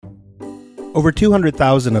Over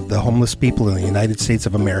 200,000 of the homeless people in the United States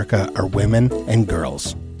of America are women and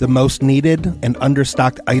girls. The most needed and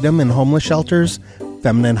understocked item in homeless shelters,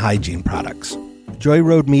 feminine hygiene products. Joy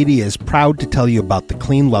Road Media is proud to tell you about the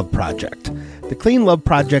Clean Love Project. The Clean Love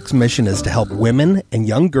Project's mission is to help women and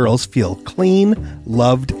young girls feel clean,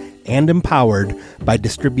 loved, and empowered by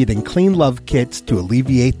distributing Clean Love kits to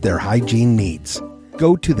alleviate their hygiene needs.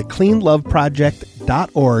 Go to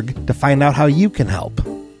thecleanloveproject.org to find out how you can help.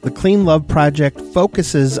 The Clean Love Project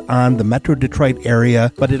focuses on the Metro Detroit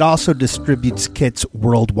area, but it also distributes kits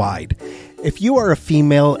worldwide. If you are a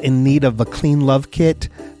female in need of a Clean Love kit,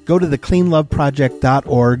 go to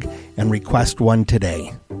thecleanloveproject.org and request one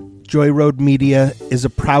today. Joy Road Media is a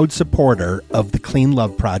proud supporter of the Clean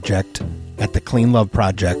Love Project at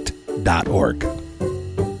thecleanloveproject.org.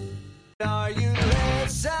 Are you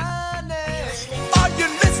listening? Are you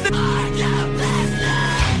listening? Are you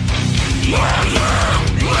listening? Yo, are you listening?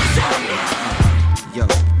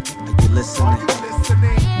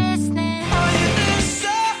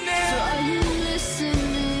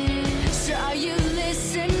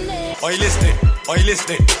 Are you listening? Are you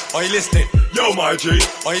listening? Are you listening? Yo, my G.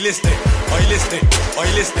 Are you listening? Are you listening? Are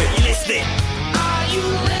you listening? Are you listening?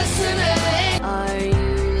 Are you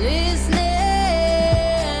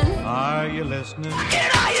listening? Are you listening? Are you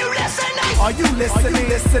listening? Are you listening? Are you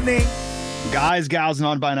listening? Guys, gals, and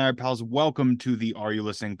non-binary pals, welcome to the Are You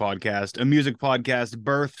Listening podcast, a music podcast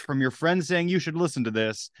birthed from your friends saying you should listen to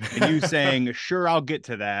this, and you saying, sure, I'll get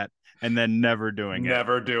to that, and then never doing it.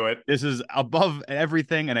 Never do it. This is above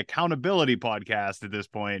everything an accountability podcast at this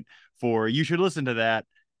point for you should listen to that.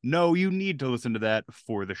 No, you need to listen to that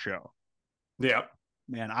for the show. Yeah.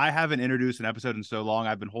 Man, I haven't introduced an episode in so long.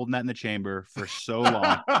 I've been holding that in the chamber for so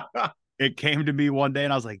long. It came to me one day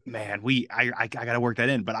and I was like, man, I got to work that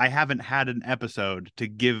in. But I haven't had an episode to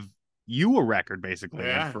give you a record basically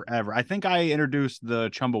in forever. I think I introduced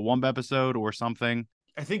the Chumbawamba episode or something.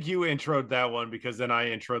 I think you introed that one because then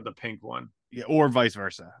I introed the pink one. Yeah, or vice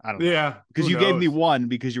versa. I don't know. Yeah. Because you gave me one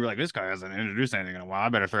because you were like, this guy hasn't introduced anything in a while. I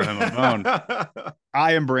better throw him a phone.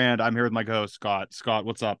 I am Brand. I'm here with my co-host, Scott. Scott,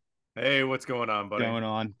 what's up? Hey, what's going on, buddy? Going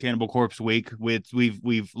on. Cannibal Corpse Week.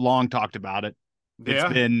 We've long talked about it.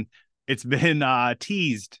 It's been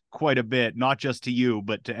teased quite a bit, not just to you,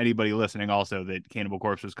 but to anybody listening also, that Cannibal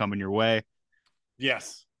Corpse was coming your way.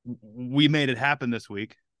 Yes. We made it happen this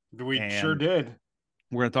week. We sure did.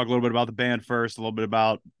 We're going to talk a little bit about the band first, a little bit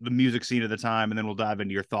about the music scene at the time, and then we'll dive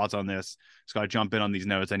into your thoughts on this. Scott, jump in on these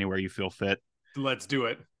notes anywhere you feel fit. Let's do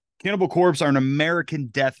it. Cannibal Corpse are an American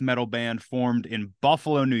death metal band formed in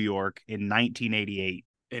Buffalo, New York in 1988.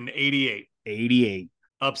 In 88. 88.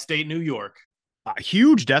 Upstate New York. A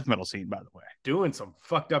huge death metal scene, by the way. Doing some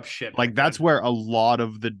fucked up shit. Like that's where a lot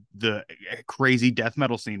of the crazy death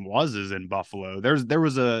metal scene is in Buffalo.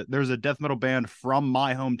 There's a death metal band from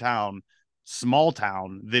my hometown, small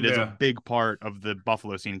town, that is a big part of the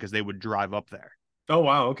Buffalo scene because they would drive up there. Oh,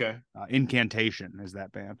 wow. Okay. Incantation is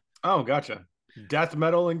that band. Oh, gotcha. Death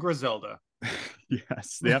metal and Griselda.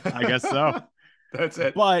 Yes. Yep. I guess so. That's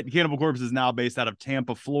it. But Cannibal Corpse is now based out of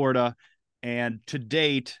Tampa, Florida. And to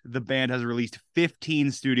date, the band has released 15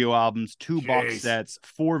 studio albums, 2 box sets,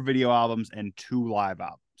 4 video albums, and 2 live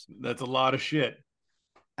albums. That's a lot of shit.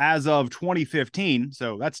 As of 2015,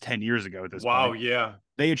 so that's 10 years ago at this point. Wow, yeah.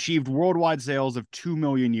 They achieved worldwide sales of 2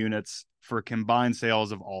 million units for combined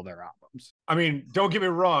sales of all their albums. I mean, don't get me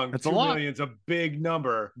wrong. That's 2 a lot. million's a big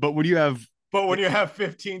number. But when you have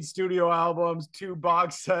 15 studio albums, 2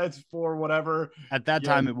 box sets, 4 whatever. At that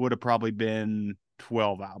time, it would have probably been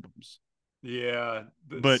 12 albums. Yeah,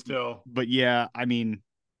 but still. But yeah, I mean,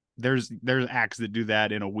 there's acts that do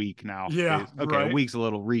that in a week now. Yeah, okay, right. A week's a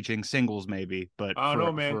little reaching, singles maybe, but I don't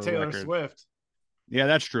know, man. Taylor Swift. Yeah,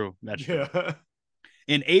 that's true. That's true. Yeah.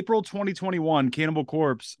 In April 2021, Cannibal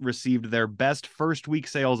Corpse received their best first week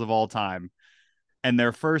sales of all time, and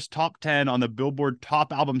their first top 10 on the Billboard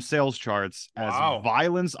Top Album Sales charts as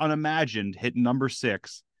Violence Unimagined hit number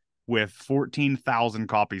 6 with 14,000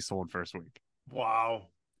 copies sold first week. Wow.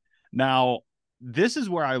 Now, this is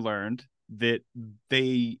where I learned that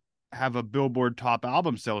they have a Billboard Top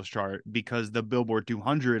Album Sales chart because the Billboard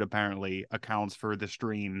 200 apparently accounts for the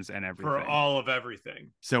streams and everything. For all of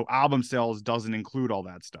everything. So album sales doesn't include all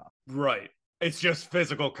that stuff. Right. It's just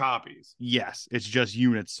physical copies. Yes, it's just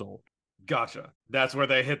units sold. Gotcha. That's where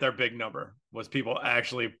they hit their big number, was people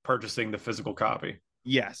actually purchasing the physical copy.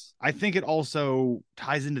 Yes. I think it also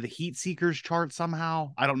ties into the Heat Seekers chart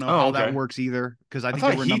somehow. I don't know how that works either. Because I think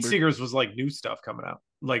thought Heat Seekers was like new stuff coming out.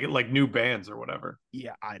 Like new bands or whatever.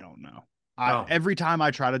 Yeah, I don't know. Every time I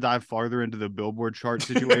try to dive farther into the Billboard chart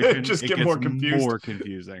situation, it gets more confusing.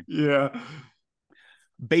 confusing. Yeah.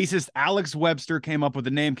 Bassist Alex Webster came up with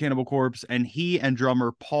the name Cannibal Corpse, and he and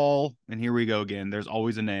drummer Paul, and here we go again. There's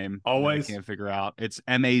always a name. Always. I can't figure out. It's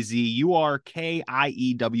Mazurkiewicz.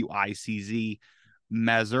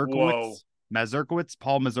 Whoa. Mazurkiewicz.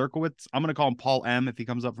 Paul Mazurkiewicz. I'm going to call him Paul M if he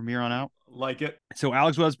comes up from here on out. Like it. So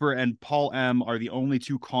Alex Webster and Paul M are the only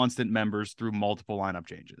two constant members through multiple lineup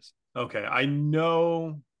changes. Okay. I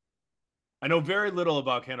know very little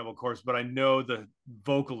about Cannibal Corpse, but I know the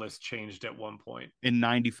vocalist changed at one point. In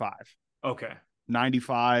 95. Okay.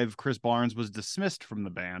 95, Chris Barnes was dismissed from the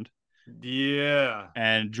band. Yeah.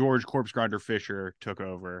 And George Corpse Grinder Fisher took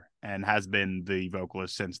over and has been the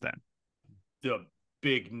vocalist since then. The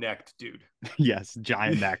big necked dude. Yes,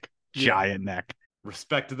 giant neck. Yeah. Giant neck.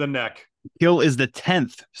 Respect to the neck. Kill is the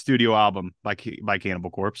 10th studio album by Cannibal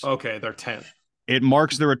Corpse. Okay, they're 10th. It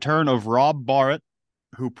marks the return of Rob Barrett,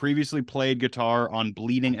 who previously played guitar on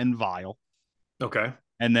Bleeding and Vile. Okay.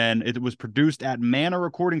 And then it was produced at Mana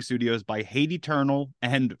Recording Studios by Hate Eternal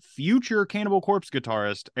and future Cannibal Corpse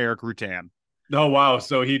guitarist Eric Rutan. Oh, wow.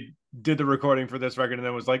 So he did the recording for this record and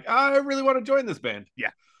then was like, I really want to join this band. Yeah.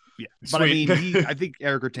 Yeah. Sweet. But I mean, I think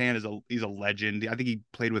Eric Rutan he's a legend. I think he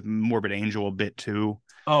played with Morbid Angel a bit too.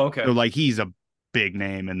 Oh, okay. So like he's a big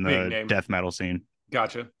name in the death metal scene.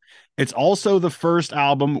 Gotcha. It's also the first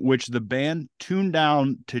album which the band tuned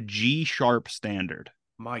down to G sharp standard.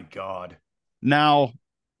 My God. Now,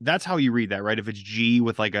 that's how you read that, right? If it's G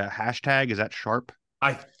with like a hashtag, is that sharp?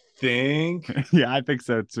 I think. Yeah, I think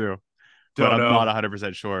so too. But I'm not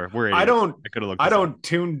 100% sure. I don't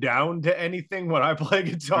tune down to anything when I play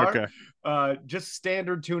guitar. Okay. Just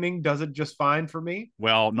standard tuning does it just fine for me.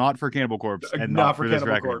 Well, not for Cannibal Corpse, and not for for this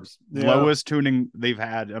Cannibal record. Corpse. Yeah. Lowest tuning they've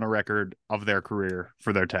had on a record of their career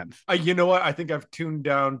for their 10th. You know what? I think I've tuned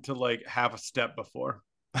down to like half a step before.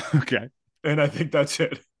 Okay. And I think that's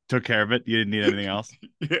it. Took care of it. You didn't need anything else.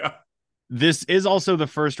 Yeah. This is also the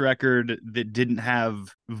first record that didn't have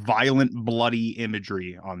violent, bloody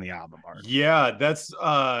imagery on the album art. Yeah, that's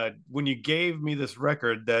when you gave me this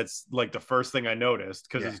record, that's like the first thing I noticed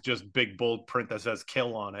because it's just big bold print that says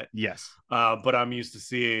kill on it. Yes. But I'm used to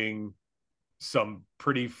seeing some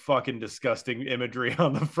pretty fucking disgusting imagery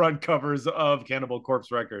on the front covers of Cannibal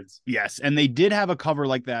Corpse records. Yes, and they did have a cover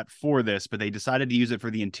like that for this, but they decided to use it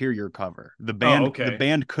for the interior cover. The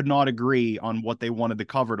band could not agree on what they wanted the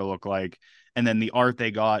cover to look like, and then the art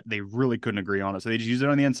they got, they really couldn't agree on it. So they just used it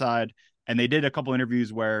on the inside, and they did a couple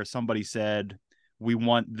interviews where somebody said, we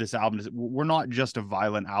want this album we're not just a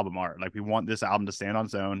violent album art. Like, we want this album to stand on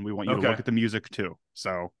its own. We want you to look at the music too.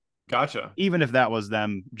 So gotcha. Even if that was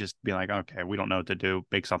them just being like, okay, we don't know what to do,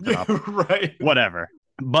 make something up. Right. Whatever.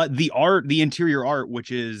 But the art, the interior art, which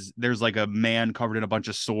is there's like a man covered in a bunch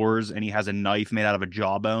of sores and he has a knife made out of a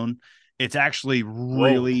jawbone. It's actually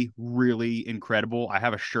really, really incredible. I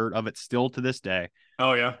have a shirt of it still to this day.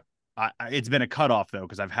 Oh, yeah. It's been a cutoff, though,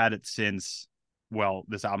 because I've had it since, well,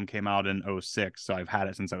 this album came out in 06. So I've had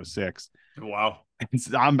it since 06. Wow.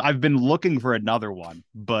 I've been looking for another one,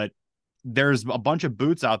 but there's a bunch of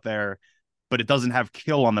boots out there, but it doesn't have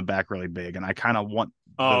kill on the back really big. And I kind of want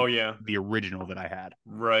the original that I had.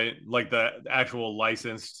 Right. Like the actual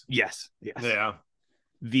licensed. Yes. Yeah.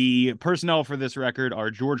 The personnel for this record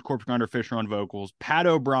are George Corpse Grinder Fisher on vocals, Pat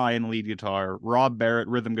O'Brien lead guitar, Rob Barrett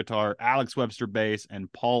rhythm guitar, Alex Webster bass,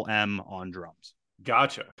 and Paul M on drums.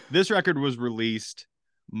 Gotcha. This record was released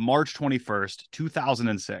March 21st,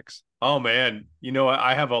 2006. Oh man, you know,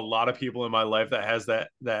 I have a lot of people in my life that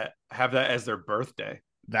have that as their birthday.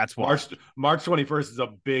 That's why March 21st is a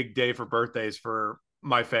big day for birthdays for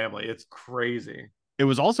my family. It's crazy. It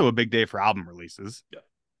was also a big day for album releases. Yeah.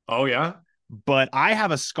 Oh yeah. But I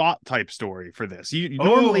have a Scott type story for this.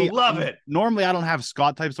 Love it. Normally I don't have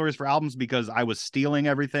Scott type stories for albums because I was stealing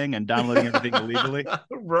everything and downloading everything illegally.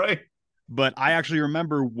 Right. But I actually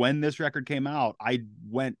remember when this record came out, I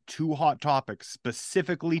went to Hot Topic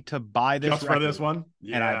specifically to buy this just record. For this one.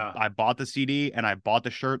 Yeah. And I bought the CD and I bought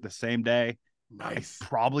the shirt the same day. Nice. I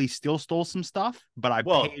probably still stole some stuff, but I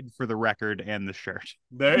paid for the record and the shirt.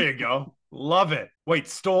 There you go. Love it. Wait,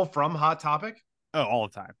 stole from Hot Topic? Oh, all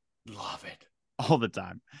the time. Love it. All the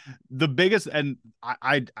time. The biggest, and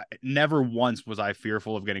I never once was I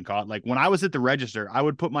fearful of getting caught. Like when I was at the register, I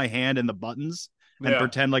would put my hand in the buttons and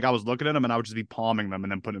pretend like I was looking at them, and I would just be palming them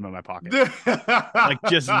and then putting them in my pocket. Like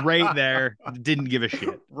just right there. Didn't give a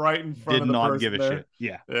shit. Right in front Did of the not person give a there. shit.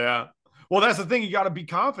 Yeah. Yeah. Well, that's the thing. You got to be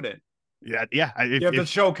confident. Yeah. You have to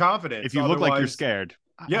show confidence. If you look like you're scared.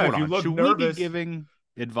 Yeah. If you look Should nervous. we be giving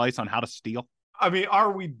advice on how to steal? I mean,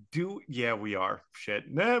 are we Yeah, we are. Shit.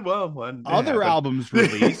 Other albums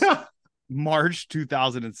released March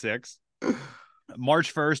 2006.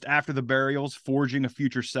 March 1st, After the Burials, Forging a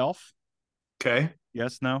Future Self. Okay.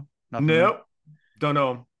 Yes, no, nothing. There? Nope. Don't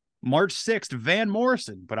know him. March 6th, Van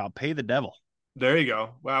Morrison put out "Pay the Devil." There you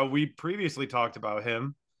go. Wow, we previously talked about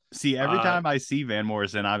him. See, every time I see Van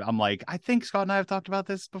Morrison, I'm like, I think Scott and I have talked about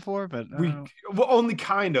this before, but well, only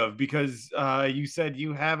kind of, because you said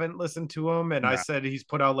you haven't listened to him, and I said he's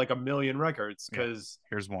put out like 1 million records because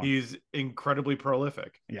here's one. He's incredibly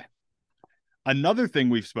prolific. Yeah. Another thing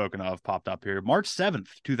we've spoken of popped up here. March 7th,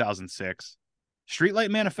 2006. Streetlight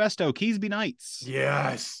Manifesto, Keysby Nights.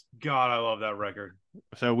 Yes. God, I love that record.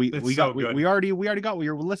 So we already got what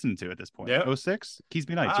you're listening to at this point. Yeah. 06,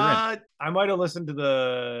 Keysby Nights. You're in. I might have listened to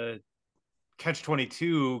the Catch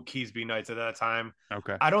 22 Keysby Nights at that time.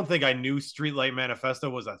 Okay. I don't think I knew Streetlight Manifesto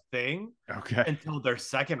was a thing. Okay. Until their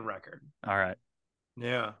second record. All right.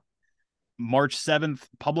 Yeah. March 7th,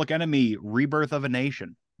 Public Enemy, Rebirth of a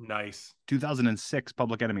Nation. Nice. 2006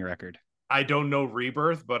 Public Enemy record. I don't know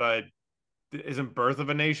Rebirth, but isn't Birth of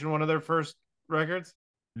a Nation one of their first records?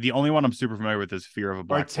 The only one I'm super familiar with is Fear of a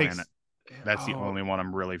Black Planet. That's the only one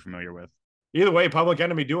I'm really familiar with. Either way, Public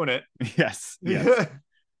Enemy doing it. Yes. Yes.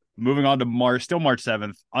 Moving on to March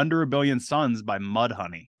 7th, Under a Billion Suns by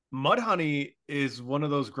Mudhoney. Mudhoney is one of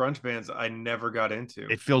those grunge bands I never got into.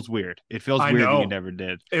 It feels weird. It feels weird that you never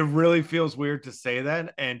did. It really feels weird to say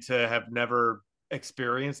that and to have never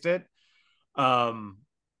experienced it. But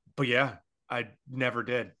yeah, I never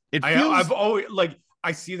did. I've always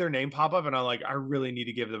I see their name pop up and I'm like, I really need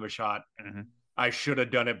to give them a shot. Mm-hmm. I should have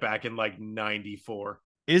done it back in like 94.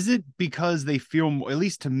 Is it because they feel, at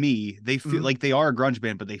least to me, they feel like they are a grunge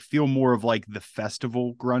band, but they feel more of like the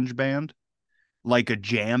festival grunge band, like a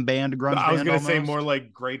jam band grunge band? I was going to say more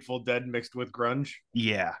like Grateful Dead mixed with grunge.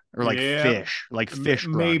 Yeah. Or like Fish grunge.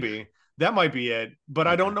 Maybe. That might be it. But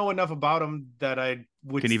I don't know enough about them that I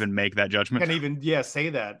can even make that judgment. Can even, say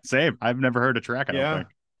that. Same. I've never heard a track, I don't think.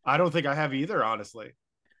 I don't think I have either, honestly.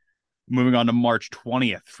 Moving on to March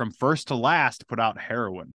 20th, From First to Last, put out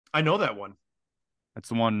Heroin. I know that one. That's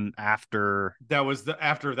the one after. That was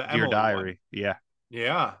after the Dear Emily Diary. one. Yeah.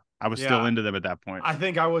 Yeah. I was still into them at that point. I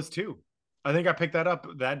think I was too. I think I picked that up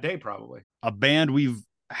that day, probably. A band we've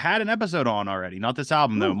had an episode on already. Not this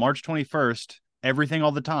album, though. March 21st, Everything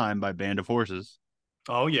All the Time by Band of Horses.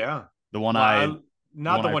 Oh, yeah. The one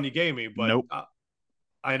Not the one you gave me, but nope.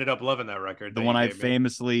 I ended up loving that record. The one I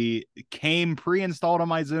famously came pre-installed on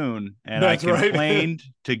my Zune, and I complained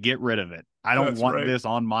to get rid of it. I don't want this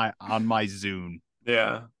on my Zune.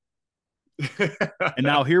 Yeah. And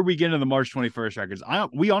now here we get into the March 21st records.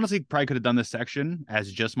 We honestly probably could have done this section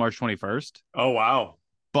as just March 21st. Oh, wow.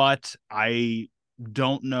 But I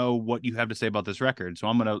don't know what you have to say about this record. So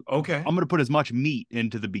I'm gonna put as much meat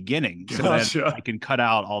into the beginning so that I can cut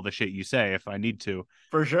out all the shit you say if I need to.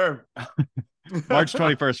 For sure. March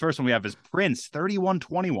 21st, first one we have is Prince,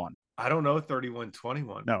 3121. I don't know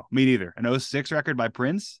 3121. No, me neither. An 06 record by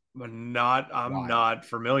Prince? I'm not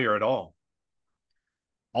familiar at all.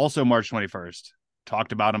 Also March 21st.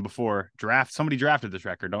 Talked about him before. Somebody drafted this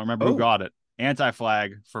record. Don't remember who got it.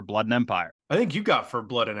 Anti-Flag for Blood and Empire. I think you got For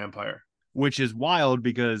Blood and Empire. Which is wild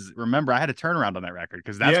because, remember, I had a turnaround on that record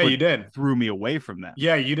because that's what you did. Threw me away from that.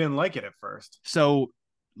 Yeah, you didn't like it at first. So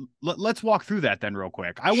let's walk through that then real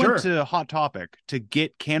quick. I went to Hot Topic to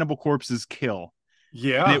get Cannibal Corpse's Kill.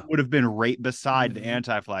 Yeah. And it would have been right beside the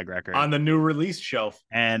Anti-Flag record. On the new release shelf.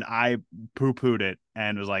 And I poo-pooed it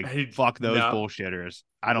and was like, fuck those bullshitters.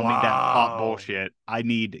 I don't need that pop bullshit. I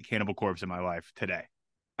need Cannibal Corpse in my life today.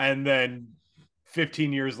 And then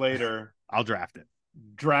 15 years later, I'll draft it.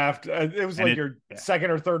 It was like your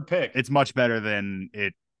second or third pick. It's much better than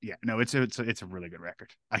it. Yeah, no, it's a really good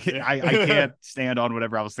record. I can't stand on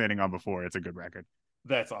whatever I was standing on before. It's a good record.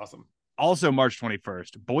 That's awesome. Also, March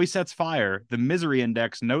 21st, Boy Sets Fire, The Misery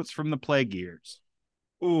Index, Notes from the Plague Years.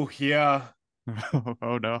 Ooh, yeah.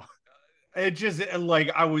 Oh no. It just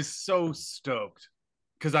I was so stoked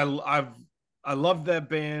because I loved that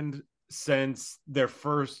band since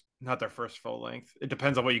not their first full length. It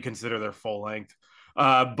depends on what you consider their full length.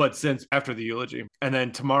 But since after the Eulogy, and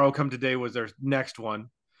then Tomorrow Come Today was their next one,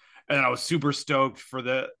 and I was super stoked for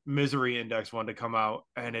the Misery Index one to come out,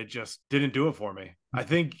 and it just didn't do it for me. I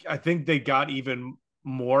think they got even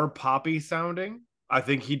more poppy sounding. I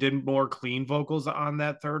think he did more clean vocals on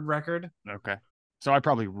that third record. Okay, so I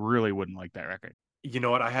probably really wouldn't like that record. You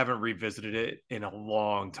know what? I haven't revisited it in a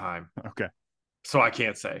long time. Okay, so I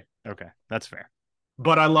can't say. Okay, that's fair.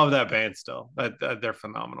 But I love that band still. They're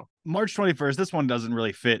phenomenal. March 21st. This one doesn't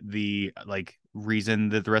really fit the reason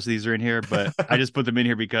that the rest of these are in here, but I just put them in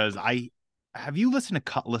here because have you listened to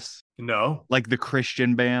Cutlass? No. Like the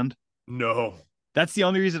Christian band? No. That's the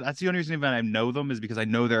only reason even I know them is because I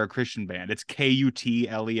know they're a Christian band. It's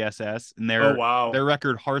Kutless, and their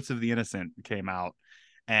record Hearts of the Innocent came out.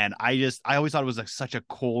 And I always thought it was like such a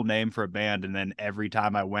cool name for a band. And then every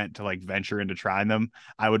time I went to like venture into trying them,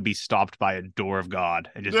 I would be stopped by a door of God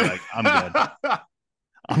and just be like, I'm good.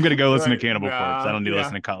 I'm going to go listen to Right. Cannibal Corpse. I don't need to Yeah.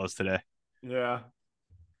 listen to Cutlass today. Yeah.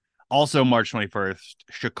 Also, March 21st,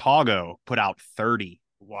 Chicago put out 30.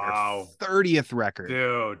 Wow. Their 30th record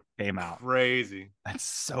Dude. came out. Crazy. That's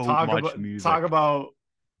so Talk much about music. talk about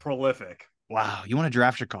prolific. Wow. You want to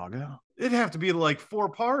draft Chicago? It'd have to be like 4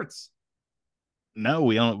 parts. No,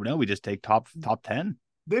 we just take top 10.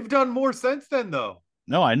 They've done more since then, though.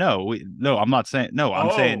 No, I know. I'm not saying. No,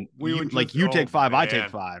 I'm saying we would like just- you take 5, I man. take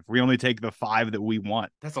 5. We only take the 5 that we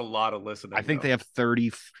want. That's a lot of listening. I think though. they have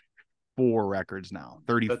 34 records now.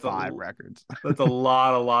 35 That's a- records. That's a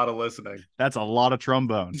lot of listening. That's a lot of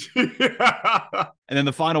trombone. Yeah. And then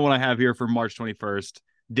the final one I have here for March 21st.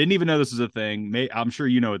 Didn't even know this was a thing. I'm sure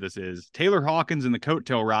you know what this is. Taylor Hawkins and the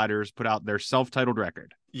Coattail Riders put out their self-titled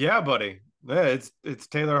record. Yeah, buddy. Yeah, it's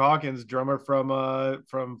Taylor Hawkins, drummer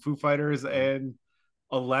from Foo Fighters, and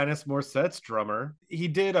Alanis Morissette's drummer. He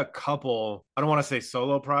did a couple, I don't want to say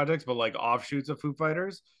solo projects, but like offshoots of Foo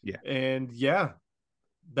Fighters. Yeah. And yeah,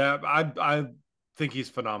 that I think he's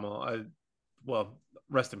phenomenal. Well,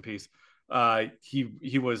 rest in peace.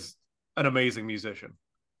 He was an amazing musician.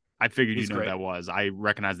 I figured He's you know great. what that was. I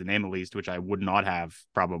recognize the name at least, which I would not have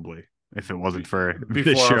probably if it wasn't for Before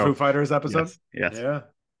this our show. Foo Fighters episode. Yes. Yeah.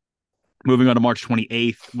 Moving on to March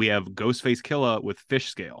 28th, we have Ghostface Killah with Fish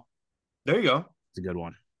Scale. There you go. It's a good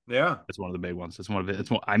one. Yeah. That's one of the big ones. That's one of it.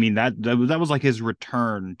 It's one, I mean that was like his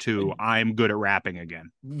return to I'm good at rapping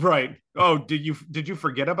again. Right. Oh, did you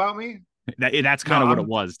forget about me? That's kind of No, what it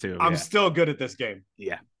was too. I'm yeah. still good at this game.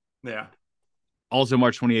 Yeah. Yeah. Also,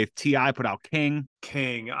 March 28th, T.I. put out King.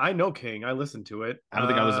 King. I know King. I listened to it. I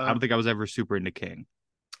don't think I was ever super into King.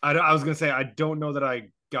 I was gonna say I don't know that I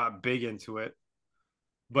got big into it,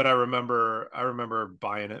 but I remember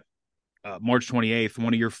buying it. March 28th,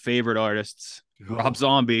 one of your favorite artists, Rob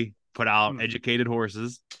Zombie, put out Hmm. Educated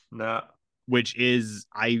Horses, Nah. which is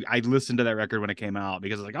I listened to that record when it came out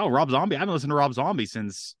because I was like, oh, Rob Zombie. I haven't listened to Rob Zombie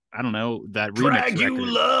since I don't know that remix record.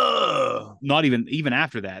 Dragula. Not even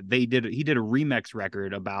after that. He did a remix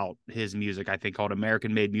record about his music, I think called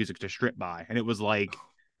American Made Music to Strip By. And it was like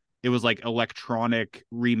electronic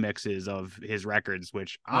remixes of his records,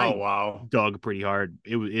 which I Oh wow. dug pretty hard.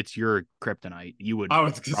 It's your kryptonite. You would I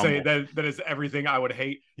was gonna say crumble. that is everything I would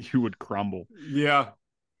hate. You would crumble. Yeah.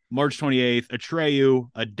 March 28th, Atreyu,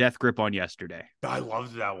 A Death Grip on Yesterday. I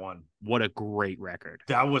loved that one. What a great record.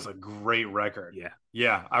 That was a great record. Yeah.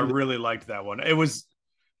 Yeah, I really liked that one. It was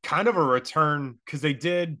kind of a return because they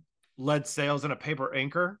did Lead Sails and a Paper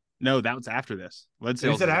Anchor. No, that was after this. Lead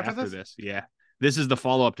Sails it is after after this? this. Yeah. This is the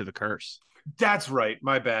follow-up to The Curse. That's right.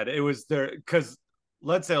 My bad. It was there because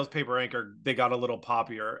Lead Sails, Paper Anchor, they got a little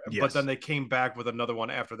poppier, but Yes. then they came back with another one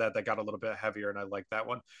after that got a little bit heavier, and I liked that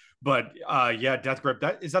one. But yeah, Death Grip.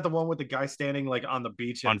 That is that the one with the guy standing like on the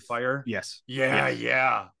beach on fire? Yes. Yeah,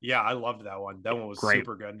 Yes. yeah. I loved that one. That one was Great.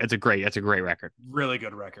 super good. That's a great record. Really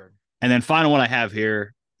good record. And then final one I have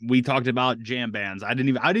here, we talked about jam bands. I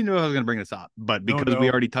didn't know if I was going to bring this up, but because we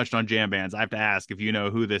already touched on jam bands, I have to ask if you know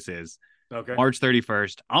who this is. Okay. March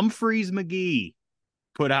 31st, Humphreys McGee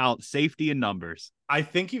put out Safety in Numbers. I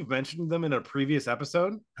think you've mentioned them in a previous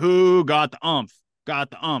episode. Who got the umph?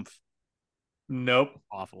 Got the umph. Nope.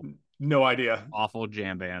 Awful. No idea. Awful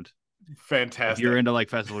jam band. Fantastic. If you're into like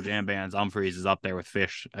festival jam bands, Humphreys is up there with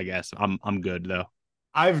Fish, I guess. I'm good though.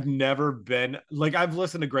 I've never been like I've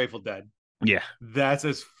listened to Grateful Dead. Yeah. That's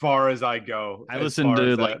as far as I go. I as listened far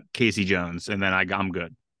to as like that. Casey Jones and then I'm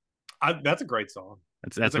good. That's a great song.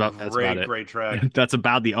 That's a about it. great track. That's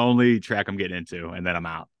about the only track I'm getting into, and then I'm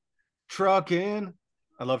out. Trucking.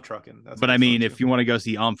 I love trucking. That's a But good I mean, song, if too. you want to go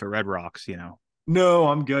see Umph at Red Rocks, No,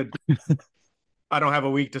 I'm good. I don't have a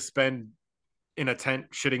week to spend in a tent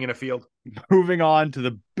shitting in a field. Moving on to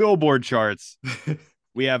the Billboard charts,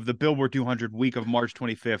 we have the Billboard 200 week of March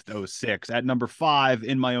 25th, 06. At number 5,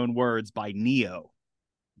 In My Own Words by Neo.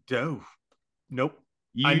 Oh, nope.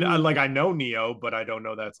 You, I know Neo, but I don't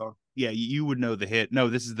know that song. Yeah, you would know the hit. No,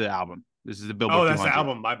 this is the album. This is the Billboard Oh, that's 200. the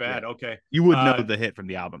album. My bad. Yeah. Okay. You would know the hit from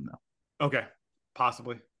the album, though. Okay.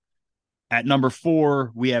 Possibly. At number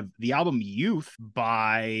 4, we have the album Youth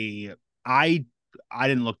by I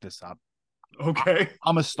didn't look this up. Okay.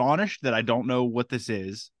 I'm astonished that I don't know what this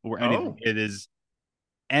is or anything. Oh. It is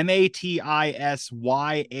Matisyaa.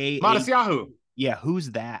 Matisyahu. Yeah,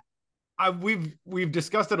 who's that? We've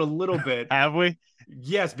discussed it a little bit. Have we?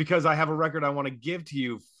 Yes, because I have a record I want to give to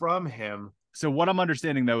you from him. So what I'm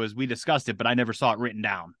understanding though is we discussed it, but I never saw it written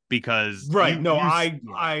down because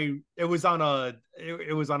It was on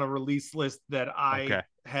a release list that I Okay.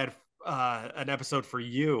 had an episode for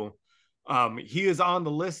you. He is on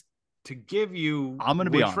the list to give you. I'm gonna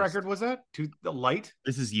be which honest. record was that? To the Light?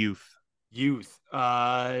 This is Youth. Youth.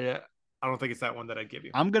 I don't think it's that one that I'd give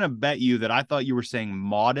you. I'm gonna bet you that I thought you were saying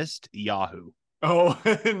Modest Yahoo. Oh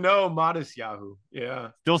no, Modest Yahoo. Yeah.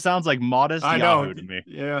 Still sounds like Modest I Yahoo know. to me.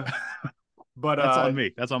 Yeah. But That's on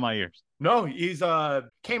me. That's on my ears. No, he's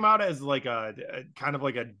came out as like a kind of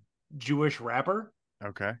like a Jewish rapper.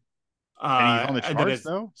 Okay. And he's on the and then charts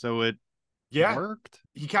though, so it yeah, worked.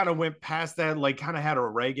 he kind of went past that, like kind of had a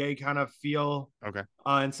reggae kind of feel Okay.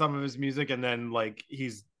 in some of his music, and then like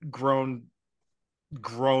he's grown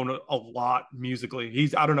a lot musically.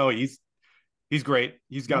 I don't know, he's great.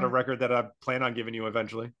 He's got a record that I plan on giving you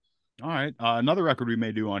eventually. All right. Another record we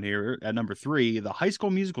may do on here at number 3, the High School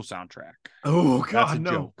Musical soundtrack. Oh God, That's a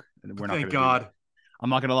no! joke. We're not Thank gonna God. I'm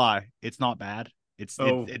not gonna lie. It's not bad.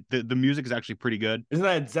 The music is actually pretty good. Isn't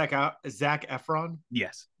that Zac Efron?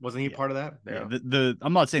 Yes. Wasn't he Yeah. part of that? Yeah. The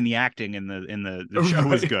I'm not saying the acting in the show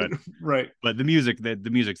was good, Right. but the music's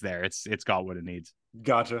there. It's got what it needs.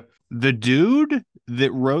 Gotcha. The dude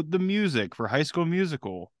that wrote the music for High School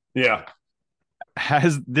Musical Yeah.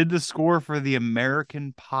 did the score for the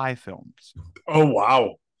American Pie films. Oh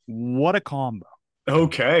wow. What a combo.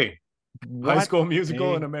 Okay. What High School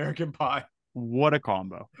Musical a- and American Pie. What a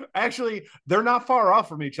combo. Actually, they're not far off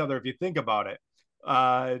from each other if you think about it.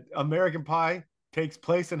 American Pie takes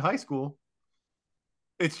place in high school.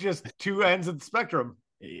 It's just two ends of the spectrum.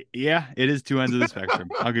 Yeah, it is two ends of the spectrum.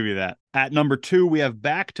 I'll give you that. At number 2, we have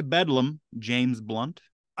Back to Bedlam, James Blunt.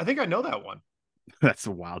 I think I know that one. That's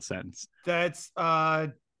a wild sentence. That's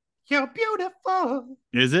You're Beautiful.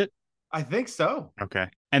 Is it? I think so. Okay.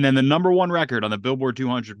 And then the number 1 record on the Billboard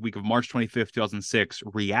 200 week of March 25th, 2006,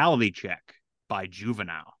 Reality Check by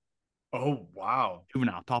Juvenile. Oh wow.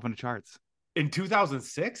 Juvenile, top of the charts. In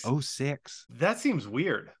 2006? Oh, 06. That seems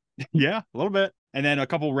weird. Yeah, a little bit. And then a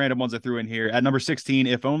couple random ones I threw in here. At number 16,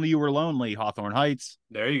 If Only You Were Lonely, Hawthorne Heights.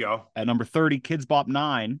 There you go. At number 30, Kids Bop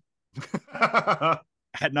 9.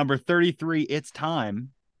 At number 33, It's Time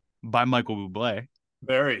by Michael Bublé.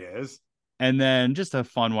 There he is. And then just a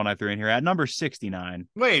fun one I threw in here. At number 69.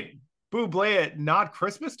 Wait, Bublé at not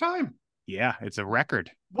Christmas time? Yeah, it's a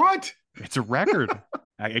record. What? It's a record.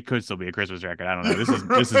 It could still be a Christmas record. I don't know.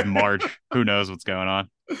 This is March. Who knows what's going on?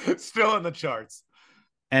 Still in the charts.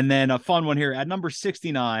 And then a fun one here at number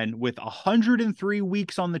 69 with 103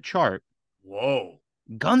 weeks on the chart. Whoa.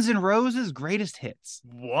 Guns N' Roses' greatest hits.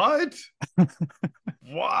 What?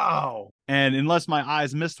 Wow. And unless my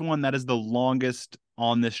eyes missed one, that is the longest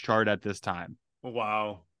on this chart at this time.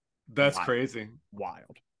 Wow. That's Wild. crazy.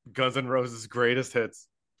 Wild. Guns N' Roses' greatest hits.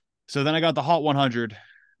 So then I got the Hot 100.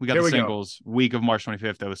 We got Here the we go. singles week of March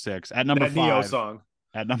 25th, 06. At number That Neo 5. song.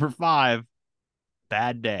 At number 5,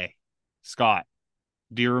 Bad Day. Scott,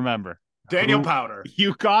 do you remember? Daniel Who- Powder.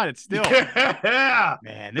 You got it still. Yeah.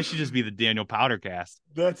 Man, this should just be the Daniel Powder cast.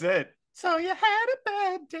 That's it. So you had a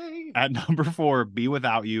bad day. At number 4, Be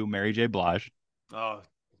Without You, Mary J. Blige. Oh,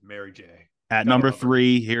 Mary J. At Gotta number love her.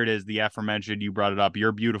 3, here it is, the aforementioned, you brought it up,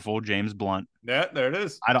 You're Beautiful, James Blunt. Yeah, there it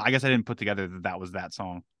is. I guess I didn't put together that was that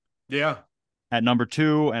song. Yeah. At number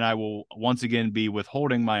 2, and I will once again be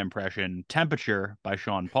withholding my impression, Temperature by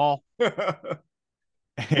Sean Paul.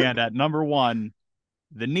 And at number 1,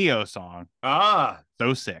 the Neo song,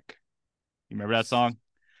 So Sick. You remember that song?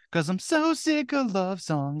 Because I'm so sick of love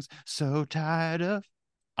songs, so tired of.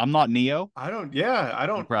 I'm not Neo. I don't You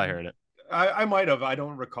probably heard it. I might have. I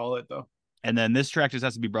don't recall it though. And then this track just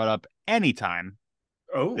has to be brought up anytime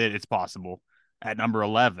Oh, that it's possible. At number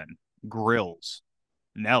 11, Grills,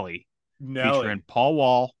 Nelly, featuring Paul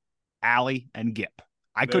Wall, Allie, and Gip.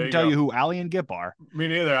 I There couldn't you tell go. you who Allie and Gip are. Me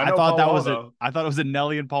neither. I know thought Paul that Wall, was though. I thought it was a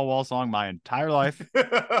Nelly and Paul Wall song my entire life.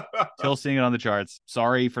 Still seeing it on the charts.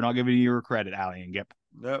 Sorry for not giving you your credit, Allie and Gip.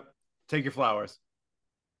 Yep. Take your flowers.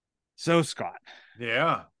 So Scott,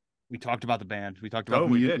 Yeah. we talked about the band. We talked about Oh,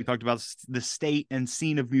 we did. we talked about the state and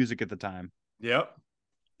scene of music at the time. Yep.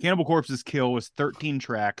 Cannibal Corpse's Kill was 13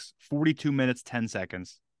 tracks, 42 minutes, 10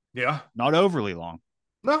 seconds. Yeah. Not overly long.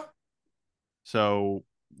 No. So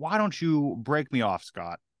why don't you break me off,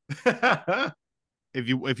 Scott? If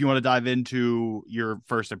you want to dive into your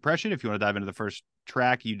first impression, if you want to dive into the first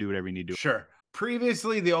track, you do whatever you need to do. Sure.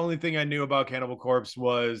 Previously, the only thing I knew about Cannibal Corpse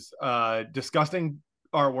was disgusting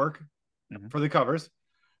artwork Mhm. for the covers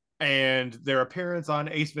and their appearance on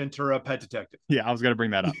Ace Ventura: Pet Detective. Yeah, I was gonna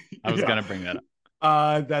bring that up. I was Yeah. gonna bring that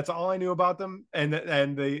up. That's all I knew about them, and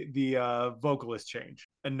the vocalist change,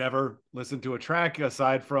 and never listened to a track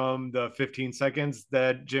aside from the 15 seconds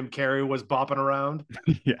that Jim Carrey was bopping around.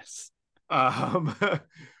 Yes. Um,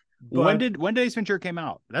 When did Ace Ventura came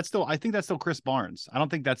out? I think that's still Chris Barnes. I don't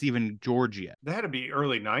think that's even George yet. That had to be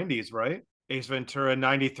early 90s, right? Ace Ventura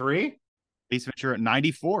 93? Ace Ventura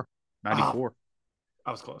 94. 94.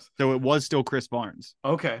 I was close. So it was still Chris Barnes.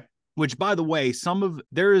 Okay. Which, by the way,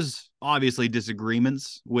 there's obviously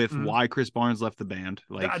disagreements with why Chris Barnes left the band.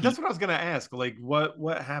 Like that's what I was gonna ask. Like,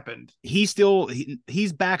 what happened? He's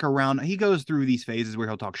back around. He goes through these phases where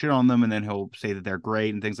he'll talk shit on them, and then he'll say that they're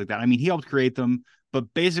great and things like that. I mean, he helped create them, but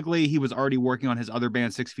basically, he was already working on his other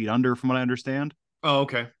band, 6 Feet Under, from what I understand. Oh,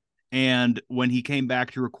 okay. And when he came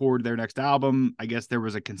back to record their next album, I guess there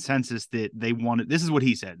was a consensus that they wanted. This is what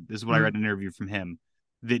he said. This is what I read in an interview from him.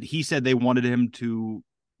 That he said they wanted him to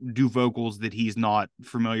do vocals that he's not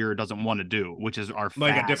familiar or doesn't want to do, which is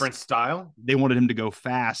like a different style. They wanted him to go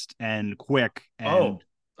fast and quick and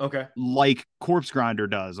okay, like Corpse Grinder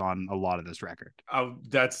does on a lot of this record. Oh,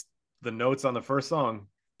 that's the notes on the first song.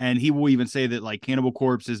 And he will even say that like Cannibal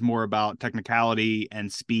Corpse is more about technicality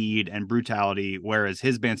and speed and brutality, whereas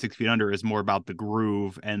his band 6 Feet Under is more about the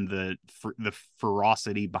groove and the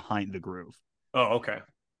ferocity behind the groove. Oh, okay.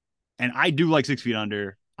 And I do like 6 Feet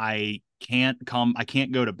Under. I can't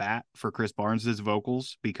go to bat for Chris Barnes's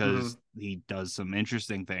vocals because he does some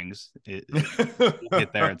interesting things. We'll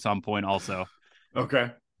get there at some point also. Okay.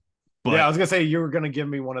 But, yeah, I was gonna say you were gonna give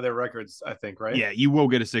me one of their records, I think, right? Yeah, you will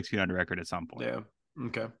get a 6 Feet Under record at some point. Yeah.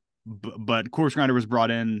 Okay. But Corpse Grinder was brought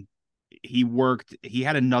in. He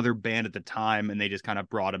had another band at the time, and they just kind of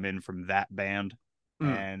brought him in from that band.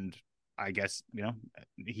 And I guess,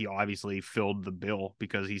 he obviously filled the bill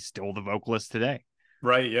because he's still the vocalist today.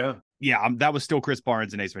 Right, yeah. Yeah, that was still Chris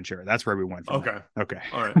Barnes and Ace Ventura. That's where we went from. Okay.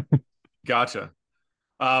 All right. Gotcha.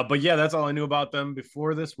 But yeah, that's all I knew about them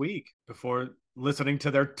before this week, before listening to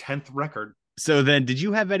their 10th record. So then, did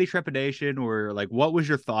you have any trepidation, or like, what was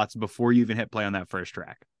your thoughts before you even hit play on that first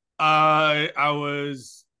track? I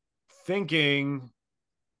was thinking,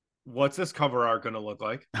 what's this cover art going to look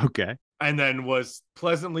like? Okay. And then was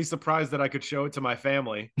pleasantly surprised that I could show it to my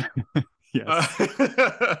family. Yes.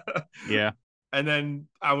 Yeah. And then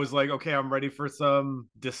I was like, okay, I'm ready for some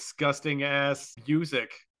disgusting ass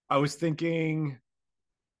music. I was thinking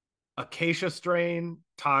Acacia Strain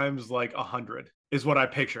times like 100 is what I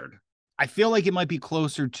pictured. I feel like it might be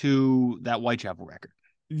closer to that Whitechapel record.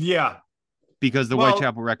 Yeah. Because the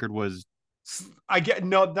Whitechapel record was... I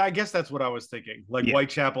guess that's what I was thinking. Like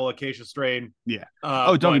Whitechapel, Acacia Strain. Yeah.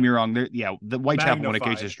 Don't get me wrong. The Whitechapel and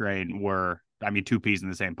Acacia Strain were... two peas in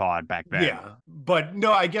the same pod back then. Yeah. But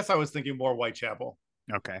no, I guess I was thinking more Whitechapel.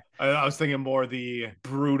 Okay. I was thinking more the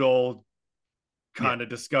brutal, kind of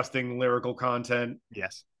disgusting lyrical content.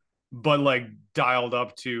 Yes. But like dialed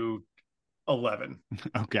up to 11.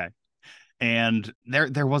 Okay. And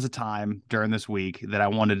there was a time during this week that I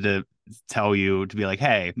wanted to tell you to be like,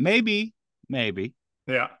 hey, maybe.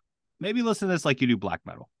 Yeah. Maybe listen to this like you do black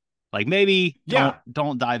metal. Like maybe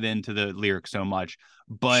don't dive into the lyrics so much.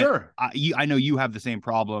 But sure. I know you have the same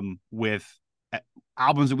problem with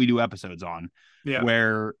albums that we do episodes on,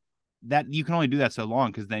 where that you can only do that so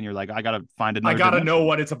long because then you're like, I gotta find another. I gotta know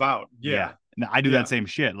what it's about. Yeah. No, I do that same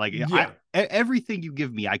shit. Like everything you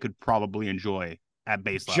give me, I could probably enjoy at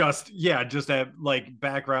base level. Just at like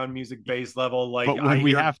background music base level. Like, but when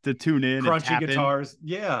we have to tune in, crunchy and guitars,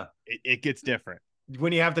 it gets different.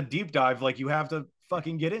 When you have to deep dive, like you have to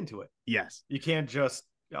fucking get into it. Yes, you can't just.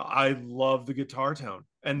 I love the guitar tone,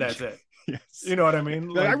 and that's it. Yes, you know what I mean.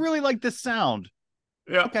 Like, I really like this sound.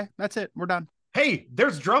 Yeah. Okay, that's it. We're done. Hey,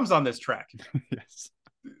 there's drums on this track. Yes.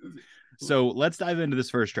 So let's dive into this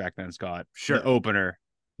first track then, Scott. Sure. The opener,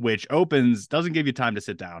 which opens, doesn't give you time to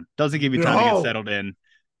sit down, doesn't give you time to get settled in.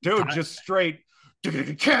 Dude, just straight.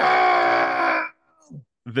 The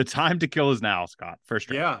time to kill is now, Scott. First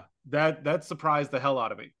track. Yeah, that surprised the hell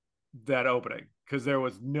out of me, that opening, because there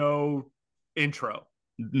was no intro.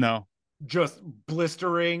 No. Just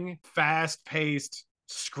blistering, fast-paced,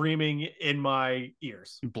 screaming in my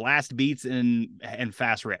ears. Blast beats and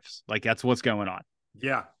fast riffs. Like, that's what's going on.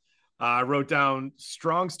 Yeah. I wrote down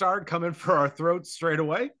strong start coming for our throats straight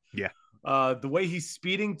away. Yeah. The way he's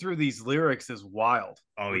speeding through these lyrics is wild.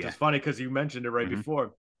 Which is funny because you mentioned it right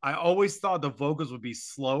before. I always thought the vocals would be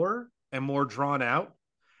slower and more drawn out,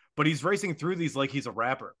 but he's racing through these like he's a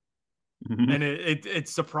rapper. And it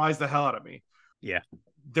surprised the hell out of me. Yeah.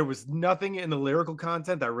 There was nothing in the lyrical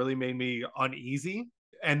content that really made me uneasy,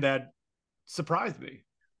 and that surprised me.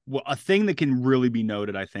 Well, a thing that can really be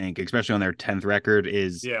noted, I think, especially on their 10th record,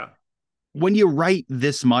 is when you write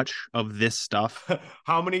this much of this stuff.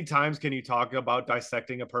 How many times can you talk about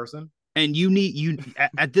dissecting a person? And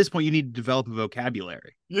at this point, you need to develop a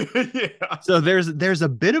vocabulary. Yeah. So there's a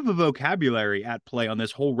bit of a vocabulary at play on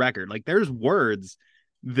this whole record. Like, there's words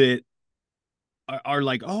that are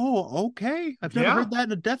like, oh, okay, I've never heard that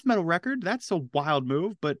in a death metal record. That's a wild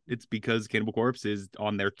move, but it's because Cannibal Corpse is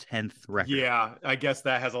on their 10th record. Yeah, I guess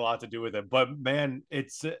that has a lot to do with it. But man,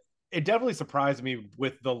 it definitely surprised me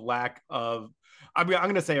with the lack of. I mean, I'm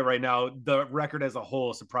gonna say it right now. The record as a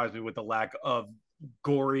whole surprised me with the lack of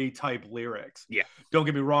gory type lyrics. Yeah, don't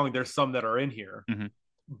get me wrong. There's some that are in here, mm-hmm.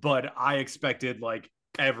 but I expected like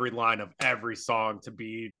every line of every song to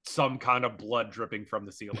be some kind of blood dripping from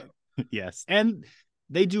the ceiling. Yes, and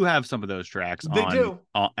they do have some of those tracks. They do,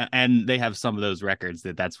 and they have some of those records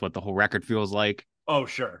that's what the whole record feels like. Oh,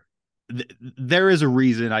 sure. There is a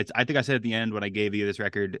reason. I think I said at the end when I gave you this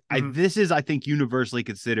record, Mm-hmm. This is, I think, universally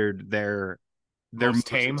considered their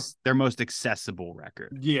tame, their most accessible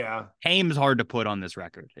record. Yeah, Tame's hard to put on this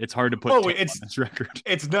record. It's hard to put on this record.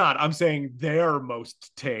 It's not. I'm saying their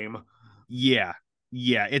most tame. Yeah,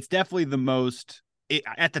 it's definitely the most.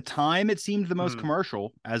 At the time, it seemed the most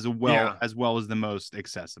commercial, as well as the most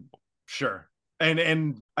accessible. Sure,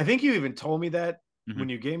 and I think you even told me that when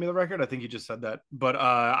you gave me the record. I think you just said that, but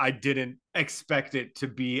I didn't expect it to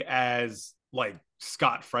be as like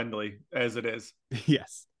Scott friendly as it is.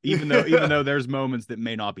 Yes, even though there's moments that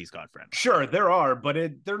may not be Scott friendly. Sure, there are, but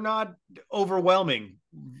they're not overwhelming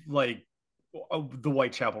like the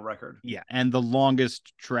Whitechapel record. Yeah, and the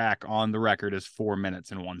longest track on the record is 4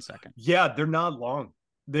 minutes and 1 second. Yeah, they're not long.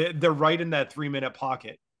 They're right in that 3-minute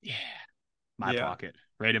pocket. Yeah, pocket,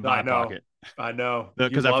 right in my pocket. I know,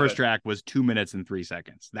 because that first track was 2 minutes and 3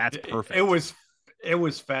 seconds. That's perfect. It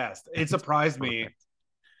was fast. It surprised me.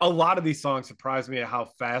 A lot of these songs surprised me at how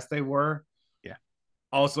fast they were. Yeah.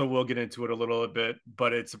 Also, we'll get into it a little bit,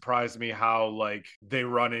 but it surprised me how like they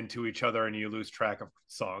run into each other and you lose track of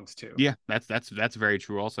songs too. Yeah, that's very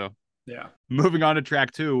true also. Yeah. Moving on to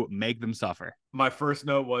track 2, Make Them Suffer. My first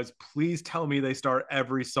note was, please tell me they start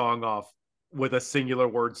every song off with a singular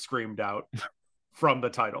word screamed out from the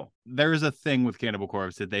title. There's a thing with Cannibal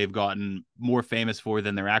Corpse that they've gotten more famous for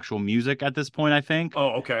than their actual music at this point, I think.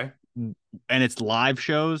 Oh, okay. And it's live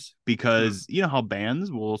shows, because you know how bands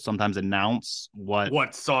will sometimes announce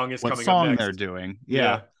what song is coming song up next. they're doing.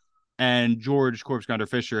 Yeah. And George Corpse Grinder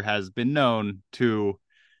Fisher has been known to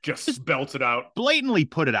just belt it out, blatantly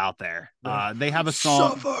put it out there. They have a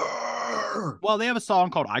song. Suffer! Well, they have a song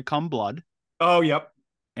called I Come Blood. Oh, yep.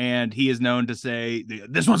 And he is known to say,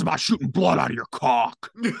 this one's about shooting blood out of your cock.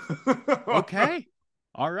 Okay.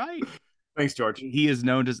 All right. Thanks, George. He is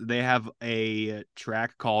known to, they have a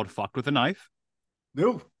track called Fucked with a Knife.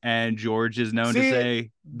 No. And George is known to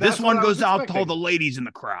say, this one goes out to all the ladies in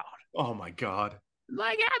the crowd. Oh my God.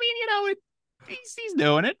 Like, I mean, he's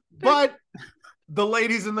doing it. But the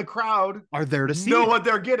ladies in the crowd are there to see know what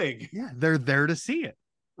they're getting. Yeah, they're there to see it.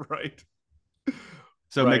 Right.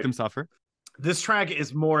 So Make Them Suffer. This track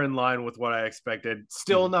is more in line with what I expected.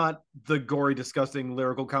 Still not the gory, disgusting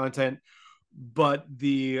lyrical content, but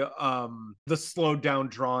the slowed down,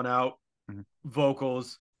 drawn out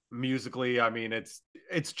vocals. Musically, I mean, it's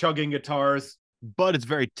chugging guitars, but it's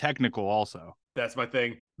very technical also. That's my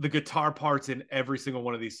thing. The guitar parts in every single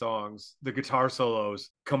one of these songs, the guitar solos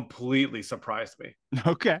completely surprised me.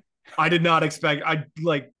 Okay. I did not expect,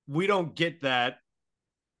 we don't get that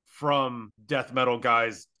from death metal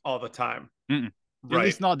guys all the time. Right. At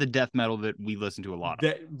least not the death metal that we listen to a lot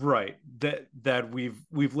of. That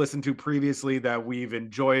we've listened to previously, that we've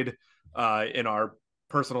enjoyed in our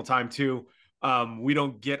personal time too. We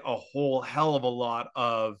don't get a whole hell of a lot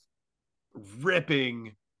of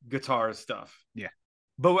ripping guitar stuff. Yeah.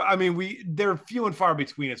 But I mean, they're few and far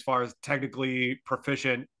between as far as technically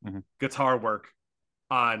proficient guitar work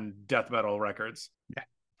on death metal records. Yeah.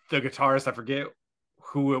 The guitarist, I forget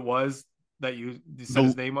who it was that you said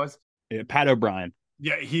his name was. Pat O'Brien.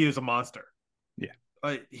 Yeah, he is a monster.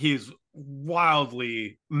 Yeah. He's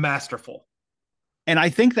wildly masterful. And I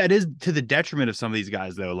think that is to the detriment of some of these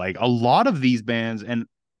guys, though. Like a lot of these bands, and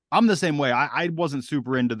I'm the same way. I wasn't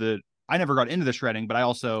super into I never got into the shredding, but I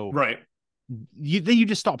also you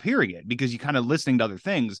just stop hearing it because you kind of listening to other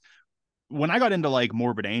things. When I got into like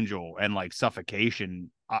Morbid Angel and like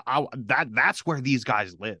Suffocation, that's where these